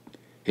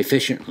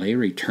 efficiently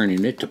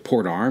returning it to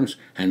port arms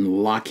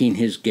and locking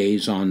his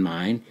gaze on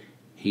mine.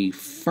 He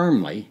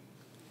firmly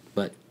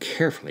but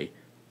carefully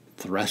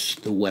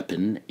thrust the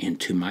weapon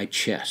into my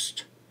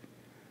chest.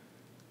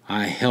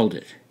 I held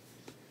it.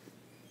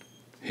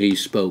 He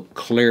spoke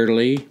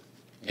clearly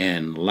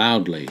and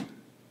loudly.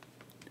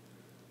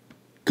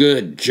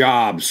 "Good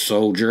job,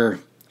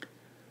 soldier.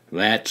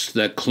 That's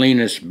the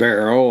cleanest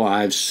barrel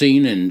I've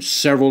seen in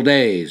several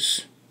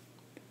days."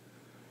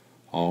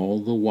 All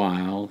the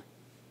while,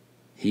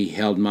 he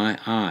held my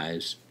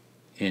eyes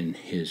in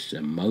his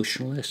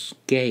emotionless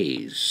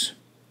gaze.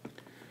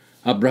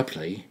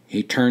 Abruptly,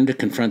 he turned to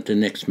confront the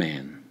next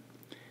man.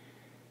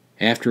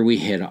 After we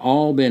had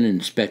all been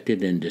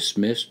inspected and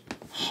dismissed,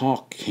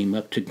 Hawk came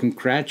up to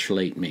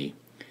congratulate me.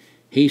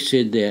 He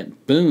said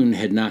that Boone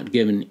had not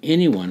given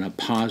anyone a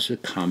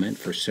positive comment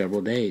for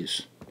several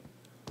days.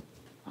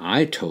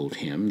 I told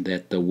him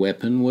that the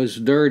weapon was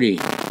dirty.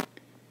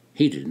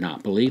 He did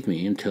not believe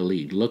me until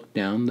he looked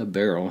down the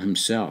barrel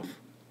himself.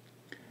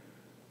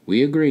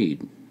 We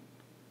agreed.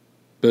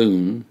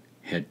 Boone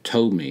had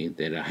told me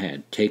that I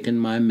had taken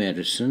my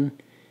medicine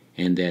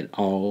and that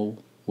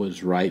all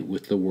was right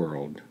with the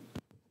world.